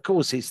something. And of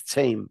course, his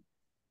team,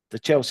 the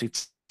Chelsea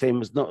team,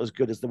 was not as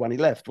good as the one he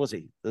left, was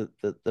he?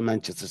 The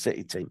Manchester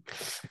City team.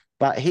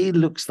 But he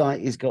looks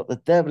like he's got the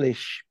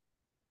devilish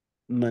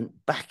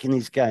back in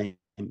his game.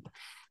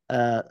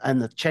 And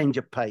the change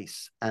of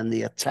pace and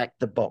the attack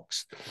the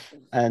box,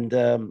 and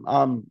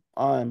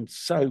I'm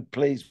so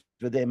pleased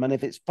with him. And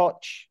if it's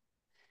Poch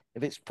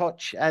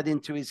adding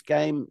to his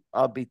game,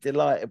 I'll be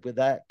delighted with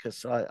that,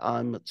 because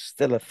I'm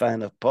still a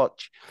fan of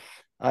Poch.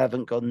 I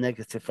haven't got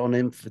negative on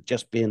him for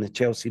just being a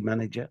Chelsea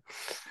manager.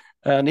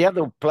 And the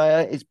other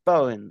player is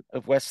Bowen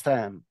of West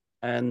Ham,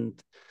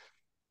 and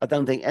I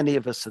don't think any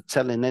of us are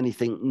telling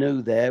anything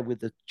new there with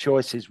the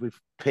choices we've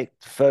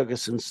picked: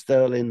 Ferguson,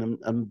 Sterling,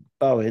 and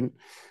Bowen.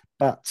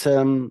 But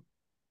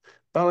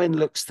Bowen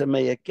looks to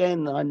me,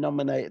 again, I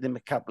nominated him a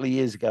couple of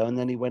years ago and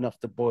then he went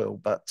off the boil.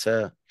 But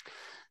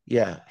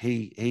yeah,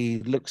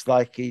 he looks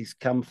like he's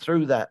come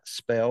through that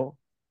spell,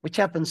 which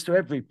happens to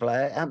every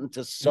player. It happened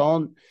to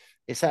Son.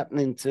 It's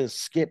happening to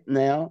Skip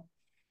now.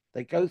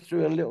 They go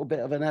through a little bit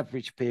of an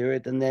average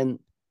period, and then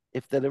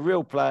if they're the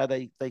real player,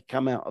 they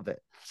come out of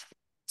it.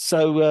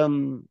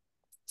 So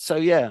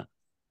yeah,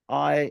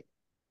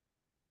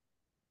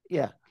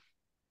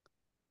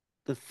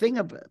 the thing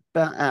about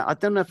I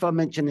don't know if I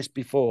mentioned this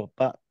before,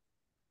 but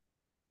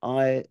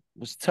I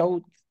was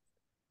told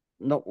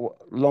not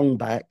long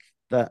back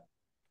that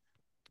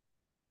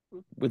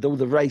with all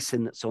the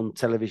racing that's on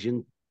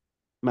television,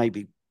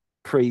 maybe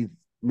pre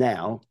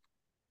now,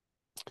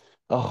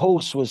 a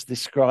horse was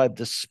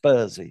described as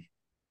Spursy.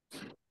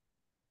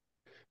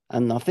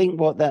 And I think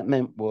what that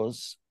meant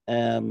was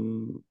I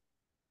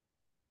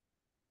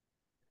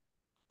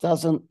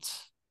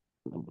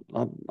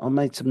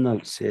made some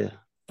notes here.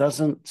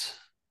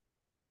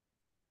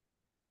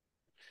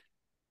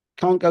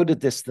 Can't go the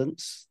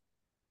distance,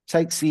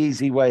 takes the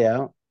easy way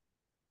out,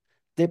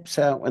 dips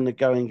out when the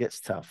going gets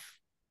tough.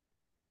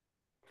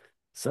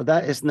 So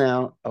that is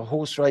now a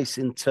horse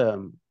racing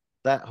term.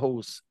 That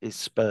horse is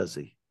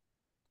Spursy.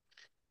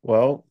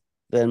 Well,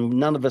 then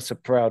none of us are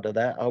proud of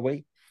that, are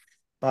we?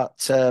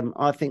 But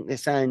I think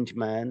this Ange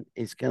man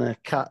is going to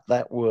cut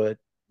that word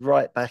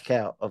right back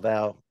out of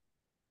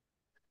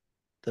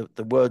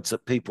the words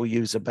that people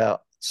use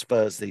about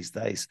Spurs these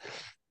days.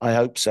 I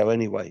hope so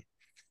anyway.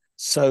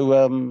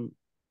 So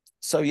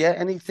yeah,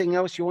 anything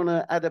else you want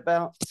to add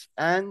about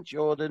Ange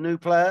or the new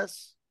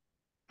players?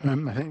 I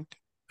think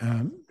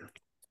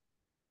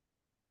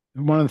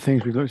one of the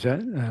things we looked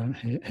at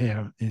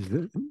here is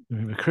that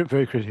we were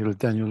very critical of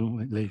Daniel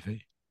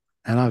Levy,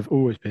 and I've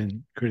always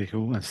been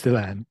critical and still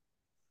am.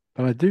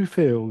 But I do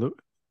feel that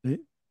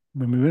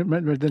when we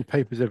read the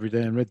papers every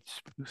day and read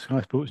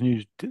Sky Sports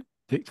News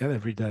dictate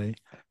every day,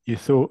 you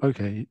thought,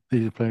 okay,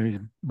 these are players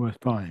worth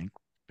buying.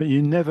 But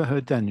you never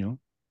heard Daniel.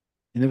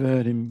 You never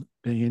heard him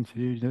being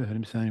interviewed. You never heard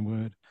him saying a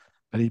word.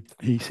 But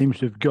he seems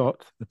to have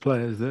got the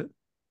players that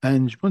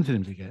Ange wanted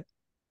him to get.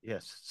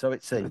 Yes, so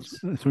it seems.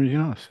 That's what you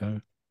can ask.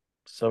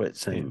 So it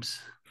seems.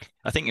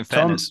 I think in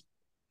fairness,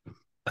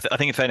 I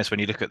think in fairness, when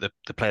you look at the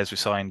players we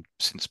signed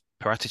since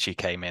Paratici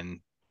came in,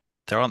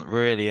 there aren't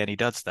really any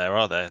duds there,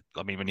 are there?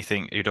 I mean, when you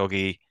think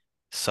Udogi,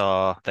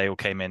 Sarr, they all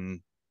came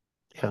in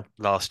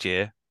last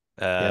year.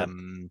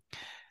 And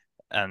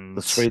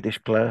the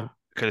Swedish player.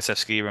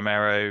 Kulusevski,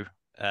 Romero,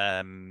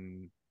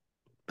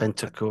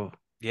 Bentancur.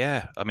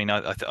 Yeah, I mean,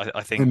 I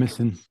think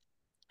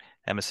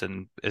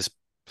Emerson has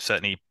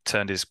certainly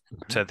turned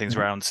things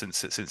around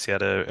since he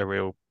had a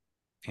real,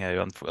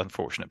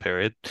 unfortunate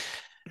period.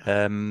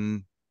 Yeah, I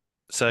mean,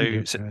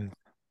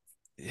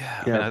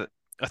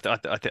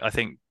 I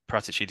think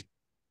Paratici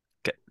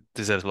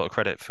deserves a lot of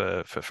credit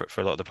for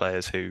a lot of the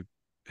players who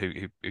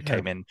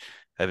came in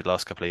over the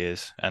last couple of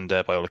years, and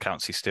by all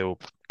accounts, he's still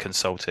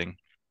consulting.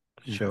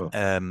 Sure.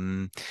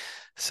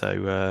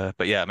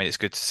 But yeah, I mean, it's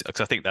good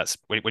because I think that's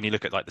when you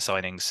look at like the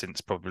signings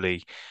since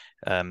probably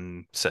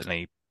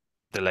certainly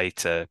the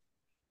later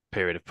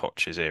period of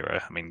Poch's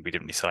era. I mean, we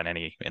didn't really sign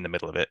any in the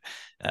middle of it,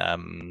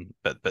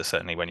 but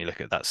certainly when you look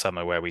at that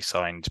summer where we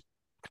signed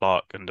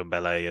Clark and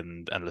Ndombele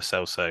and Lo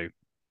Celso,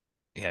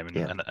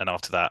 and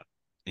after that,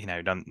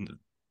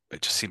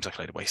 it just seems like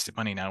a load of wasted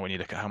money now when you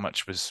look at how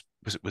much was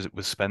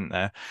spent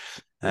there.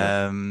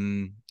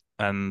 And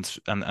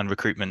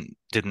recruitment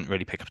didn't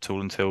really pick up at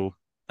all until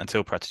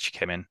Paratici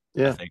came in.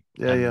 I think.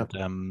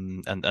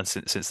 And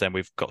since then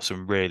we've got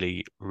some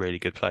really, really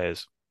good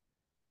players.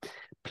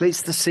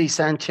 Pleased to see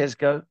Sanchez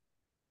go.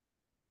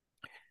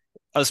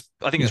 I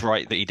think it's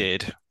right that he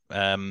did.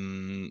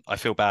 I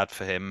feel bad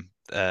for him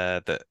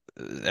that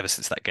ever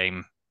since that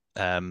game,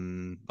 I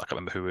can't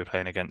remember who we were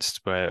playing against,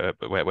 where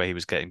he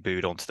was getting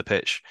booed onto the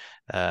pitch.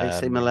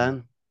 AC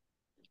Milan.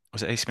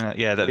 Was it AC Milan?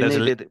 Yeah,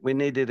 we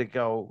needed a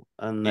goal,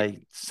 and they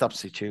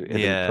substituted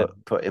and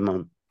put him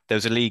on. there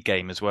was a league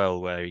game as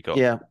well where he got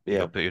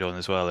booted on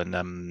as well,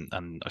 and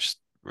I just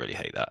really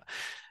hate that.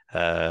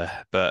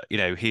 But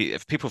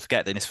if people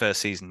forget that in his first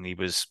season he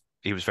was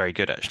very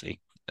good actually,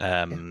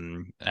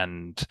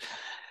 and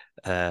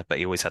but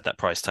he always had that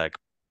price tag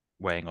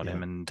weighing on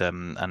him,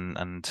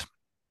 and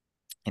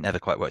it never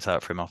quite worked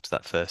out for him after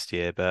that first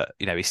year. But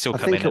he's still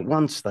coming. I think at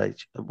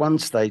one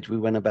stage we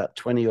went about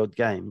 20 odd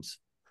games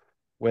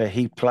where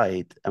he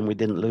played and we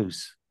didn't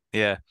lose.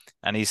 Yeah,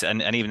 and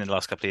even in the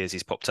last couple of years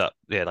he's popped up.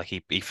 Yeah, like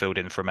he filled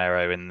in for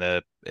Romero in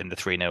the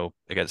 3-0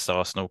 against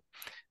Arsenal,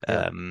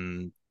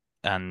 and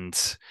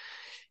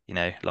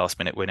last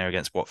minute winner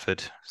against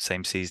Watford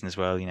same season as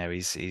well.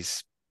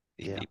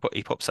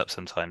 He pops up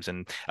sometimes,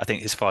 and I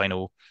think the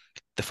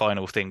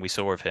final thing we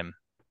saw of him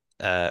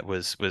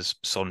was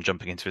Son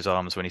jumping into his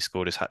arms when he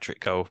scored his hat-trick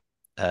goal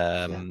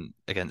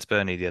against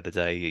Burnley the other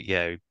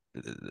day.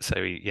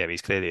 So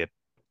he's clearly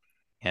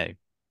a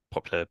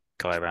popular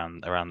guy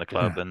around the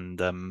club, and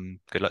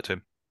good luck to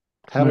him.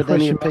 Howard,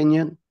 any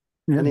opinion?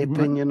 Any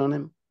opinion on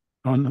him?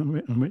 On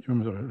which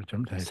one was I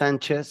jumped ahead?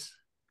 Sanchez.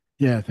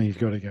 Yeah, I think he's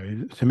got to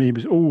go. To me, it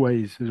was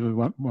always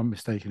one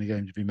mistake in the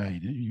game to be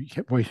made. You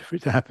kept waiting for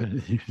it to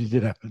happen. It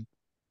did happen.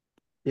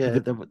 Yeah,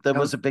 there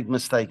was a big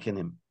mistake in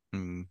him.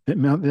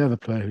 The other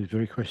player who's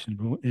very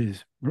questionable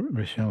is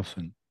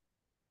Richarlison.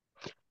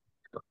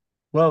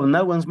 Well,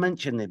 no one's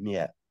mentioned him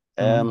yet.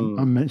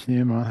 I'm mentioning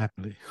him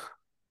happily.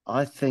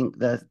 I think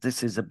that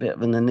this is a bit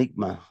of an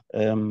enigma.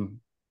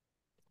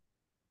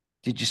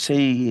 Did you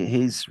see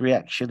his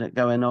reaction at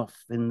going off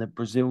in the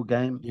Brazil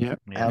game? Yeah.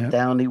 How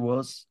down he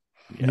was?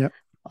 Yeah.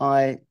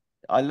 I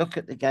look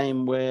at the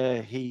game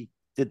where he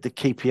did the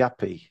keepy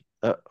uppy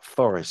at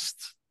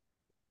Forest,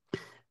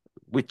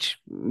 which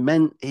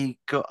meant he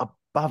got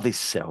above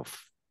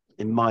himself,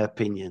 in my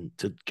opinion,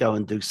 to go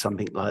and do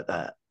something like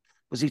that.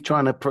 Was he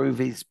trying to prove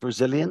he's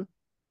Brazilian?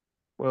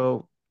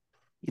 Well,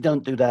 you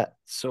don't do that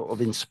sort of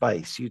in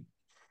space. You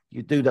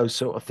do those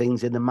sort of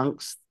things in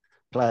amongst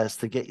players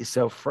to get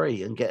yourself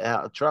free and get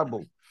out of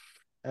trouble.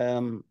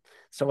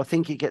 So I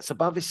think he gets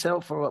above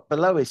himself or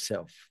below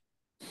himself,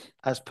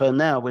 as per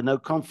now, with no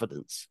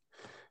confidence.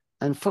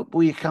 And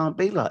football, you can't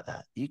be like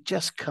that. You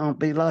just can't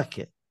be like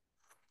it.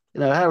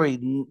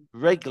 Harry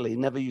regularly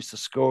never used to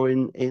score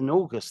in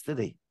August, did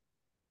he?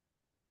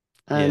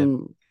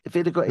 And if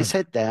he'd have got his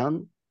head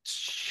down,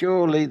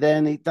 surely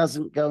then he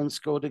doesn't go and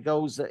score the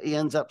goals that he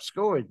ends up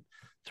scoring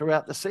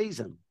throughout the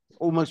season,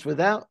 almost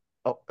without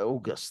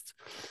August.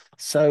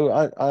 So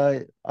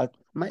I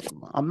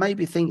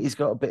maybe think he's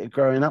got a bit of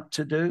growing up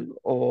to do,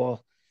 or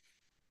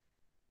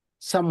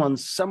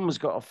someone's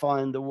got to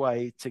find a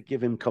way to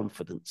give him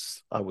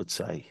confidence, I would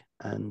say.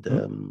 And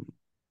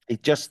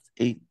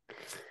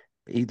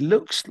he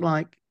looks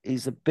like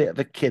he's a bit of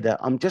a kidder.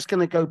 I'm just going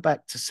to go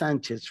back to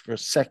Sanchez for a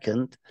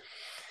second.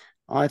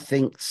 I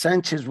think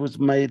Sanchez was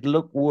made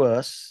look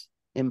worse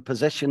in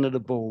possession of the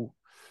ball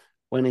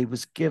when he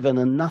was given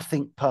a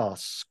nothing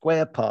pass,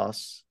 square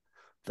pass,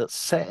 that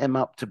set him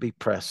up to be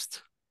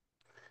pressed.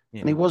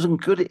 And he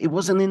wasn't good. He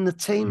wasn't in the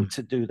team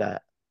to do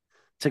that,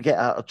 to get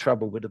out of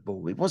trouble with the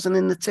ball. He wasn't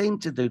in the team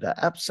to do that.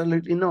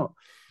 Absolutely not.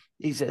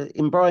 He's,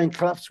 in Brian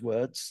Clough's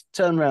words,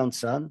 turn round,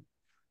 son.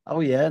 Oh,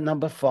 yeah,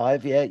 number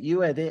 5. Yeah,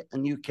 you edit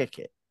and you kick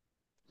it.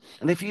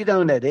 And if you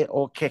don't edit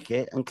or kick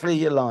it and clear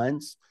your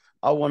lines,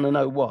 I want to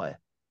know why.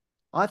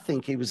 I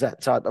think he was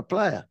that type of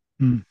player.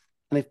 And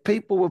if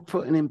people were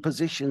putting in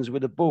positions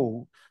with the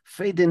ball,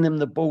 feeding them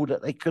the ball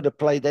that they could have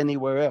played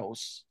anywhere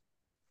else,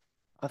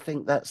 I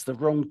think that's the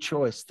wrong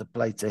choice to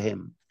play to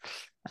him.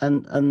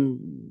 And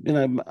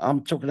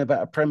I'm talking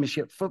about a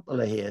Premiership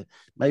footballer here.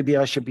 Maybe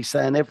I should be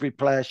saying every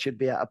player should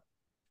be able to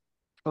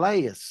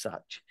play as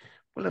such.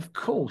 Well, of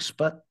course,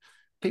 but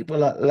people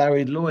like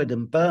Larry Lloyd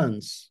and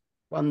Burns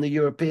won the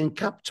European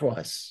Cup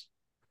twice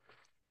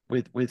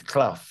with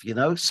Clough,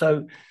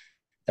 So,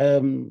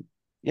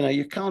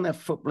 you can't have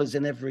footballers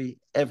in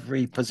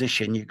every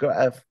position. You've got to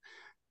have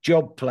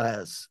job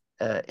players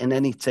in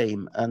any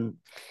team. And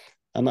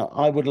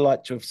I would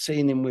like to have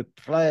seen him with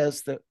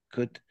players that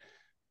could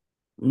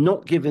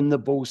not give him the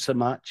ball so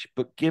much,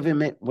 but give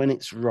him it when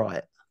it's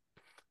right.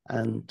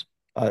 And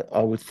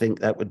I would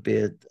think that would be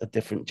a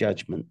different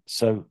judgment.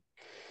 So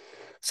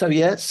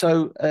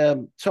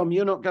Tom,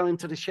 you're not going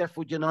to the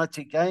Sheffield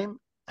United game.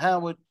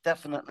 Howard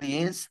definitely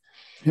is.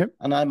 Yep.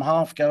 And I'm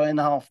half going,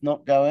 half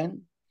not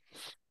going.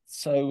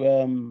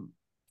 So,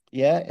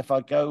 if I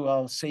go,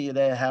 I'll see you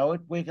there,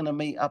 Howard. We're going to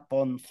meet up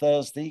on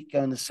Thursday,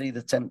 going to see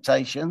the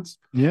Temptations.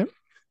 Yep.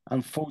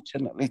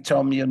 Unfortunately,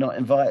 Tom, you're not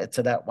invited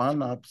to that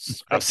one.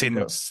 I've seen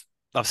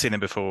him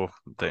before.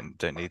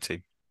 Don't need to.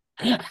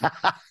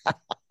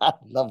 I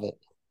love it.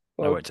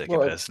 I won't take it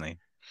personally.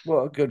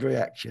 What a good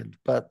reaction.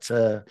 But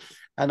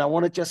and I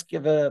want to just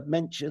give a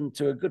mention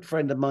to a good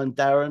friend of mine,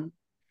 Darren,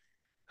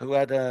 who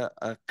had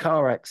a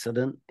car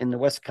accident in the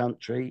West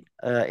Country.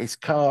 His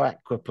car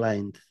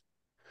aquaplaned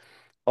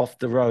off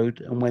the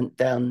road and went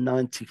down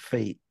 90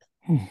 feet.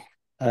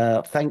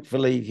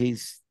 Thankfully,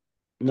 he's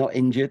not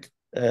injured,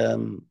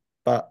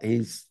 but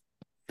he's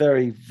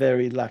very,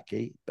 very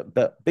lucky.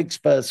 But big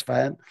Spurs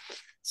fan.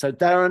 So,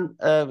 Darren,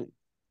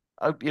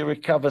 hope you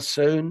recover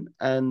soon,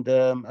 and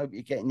hope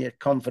you're getting your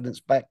confidence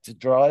back to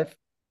drive.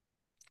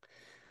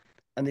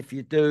 And if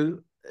you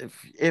do,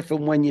 if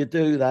and when you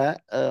do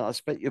that, I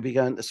expect you'll be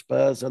going to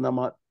Spurs, and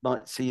I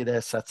might see you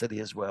there Saturday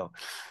as well.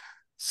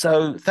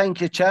 So,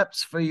 thank you,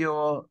 chaps, for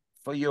your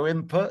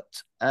input.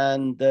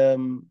 And are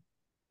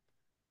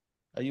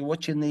you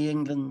watching the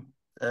England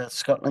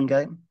Scotland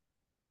game?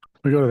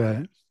 We got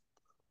that.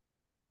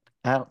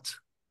 Out?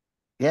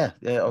 Yeah,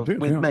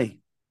 with me.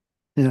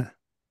 Yeah.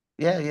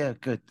 Yeah,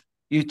 good.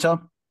 You,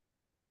 Tom?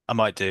 I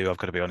might do. I've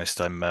got to be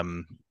honest.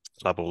 I'm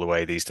club all the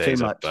way these days.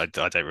 Too much. I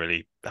don't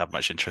really have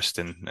much interest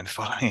in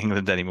following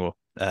England anymore.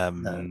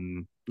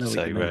 No,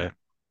 so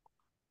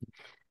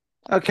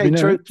okay,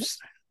 troops.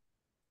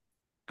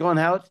 Go on,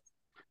 Howard.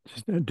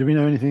 Do we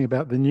know anything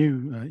about the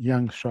new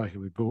young striker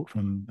we bought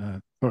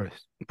from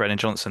Forest? Brennan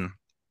Johnson.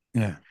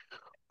 Yeah.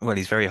 Well,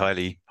 he's very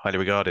highly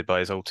regarded by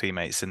his old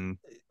teammates and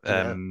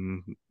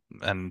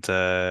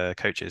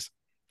coaches.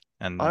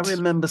 And I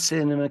remember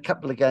seeing him in a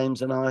couple of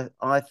games, and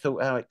I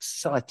thought how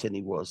exciting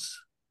he was.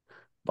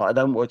 But I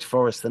don't watch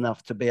Forest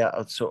enough to be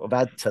able to sort of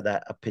add to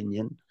that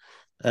opinion.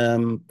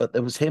 But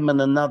there was him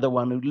and another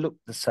one who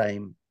looked the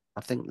same.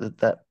 I think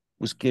that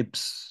was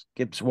Gibbs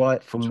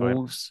White from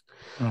Wolves.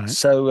 Right.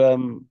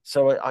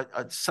 So I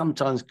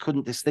sometimes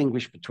couldn't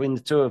distinguish between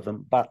the two of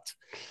them, but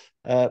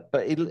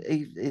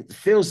it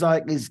feels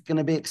like it's going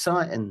to be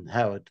exciting,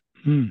 Howard.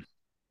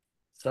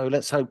 So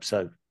let's hope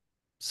so.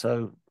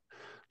 So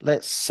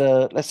let's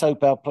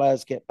hope our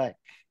players get back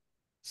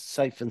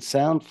safe and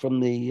sound from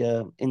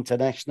the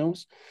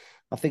internationals.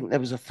 I think there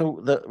was a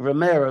thought that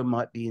Romero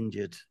might be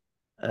injured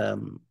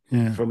from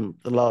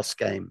the last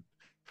game.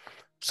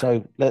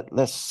 So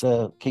let's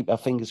keep our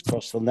fingers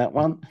crossed on that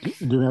one.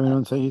 Do we have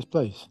anyone take his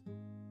place?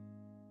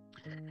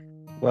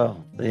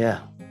 Well,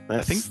 yeah.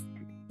 I think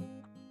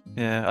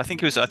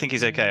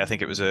he's okay. I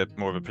think it was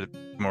more of a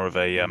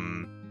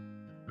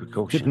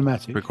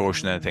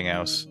precaution than anything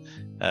else.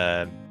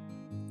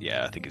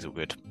 Yeah, I think it's all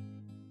good.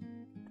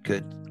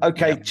 Good.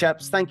 Okay,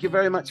 chaps. Thank you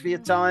very much for your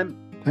time.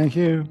 Thank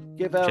you.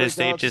 Give our regards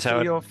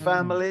to your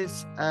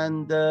families,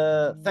 and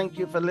thank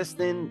you for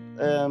listening,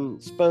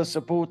 Spurs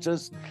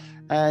supporters.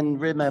 And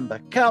remember,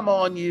 come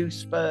on, you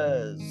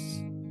Spurs.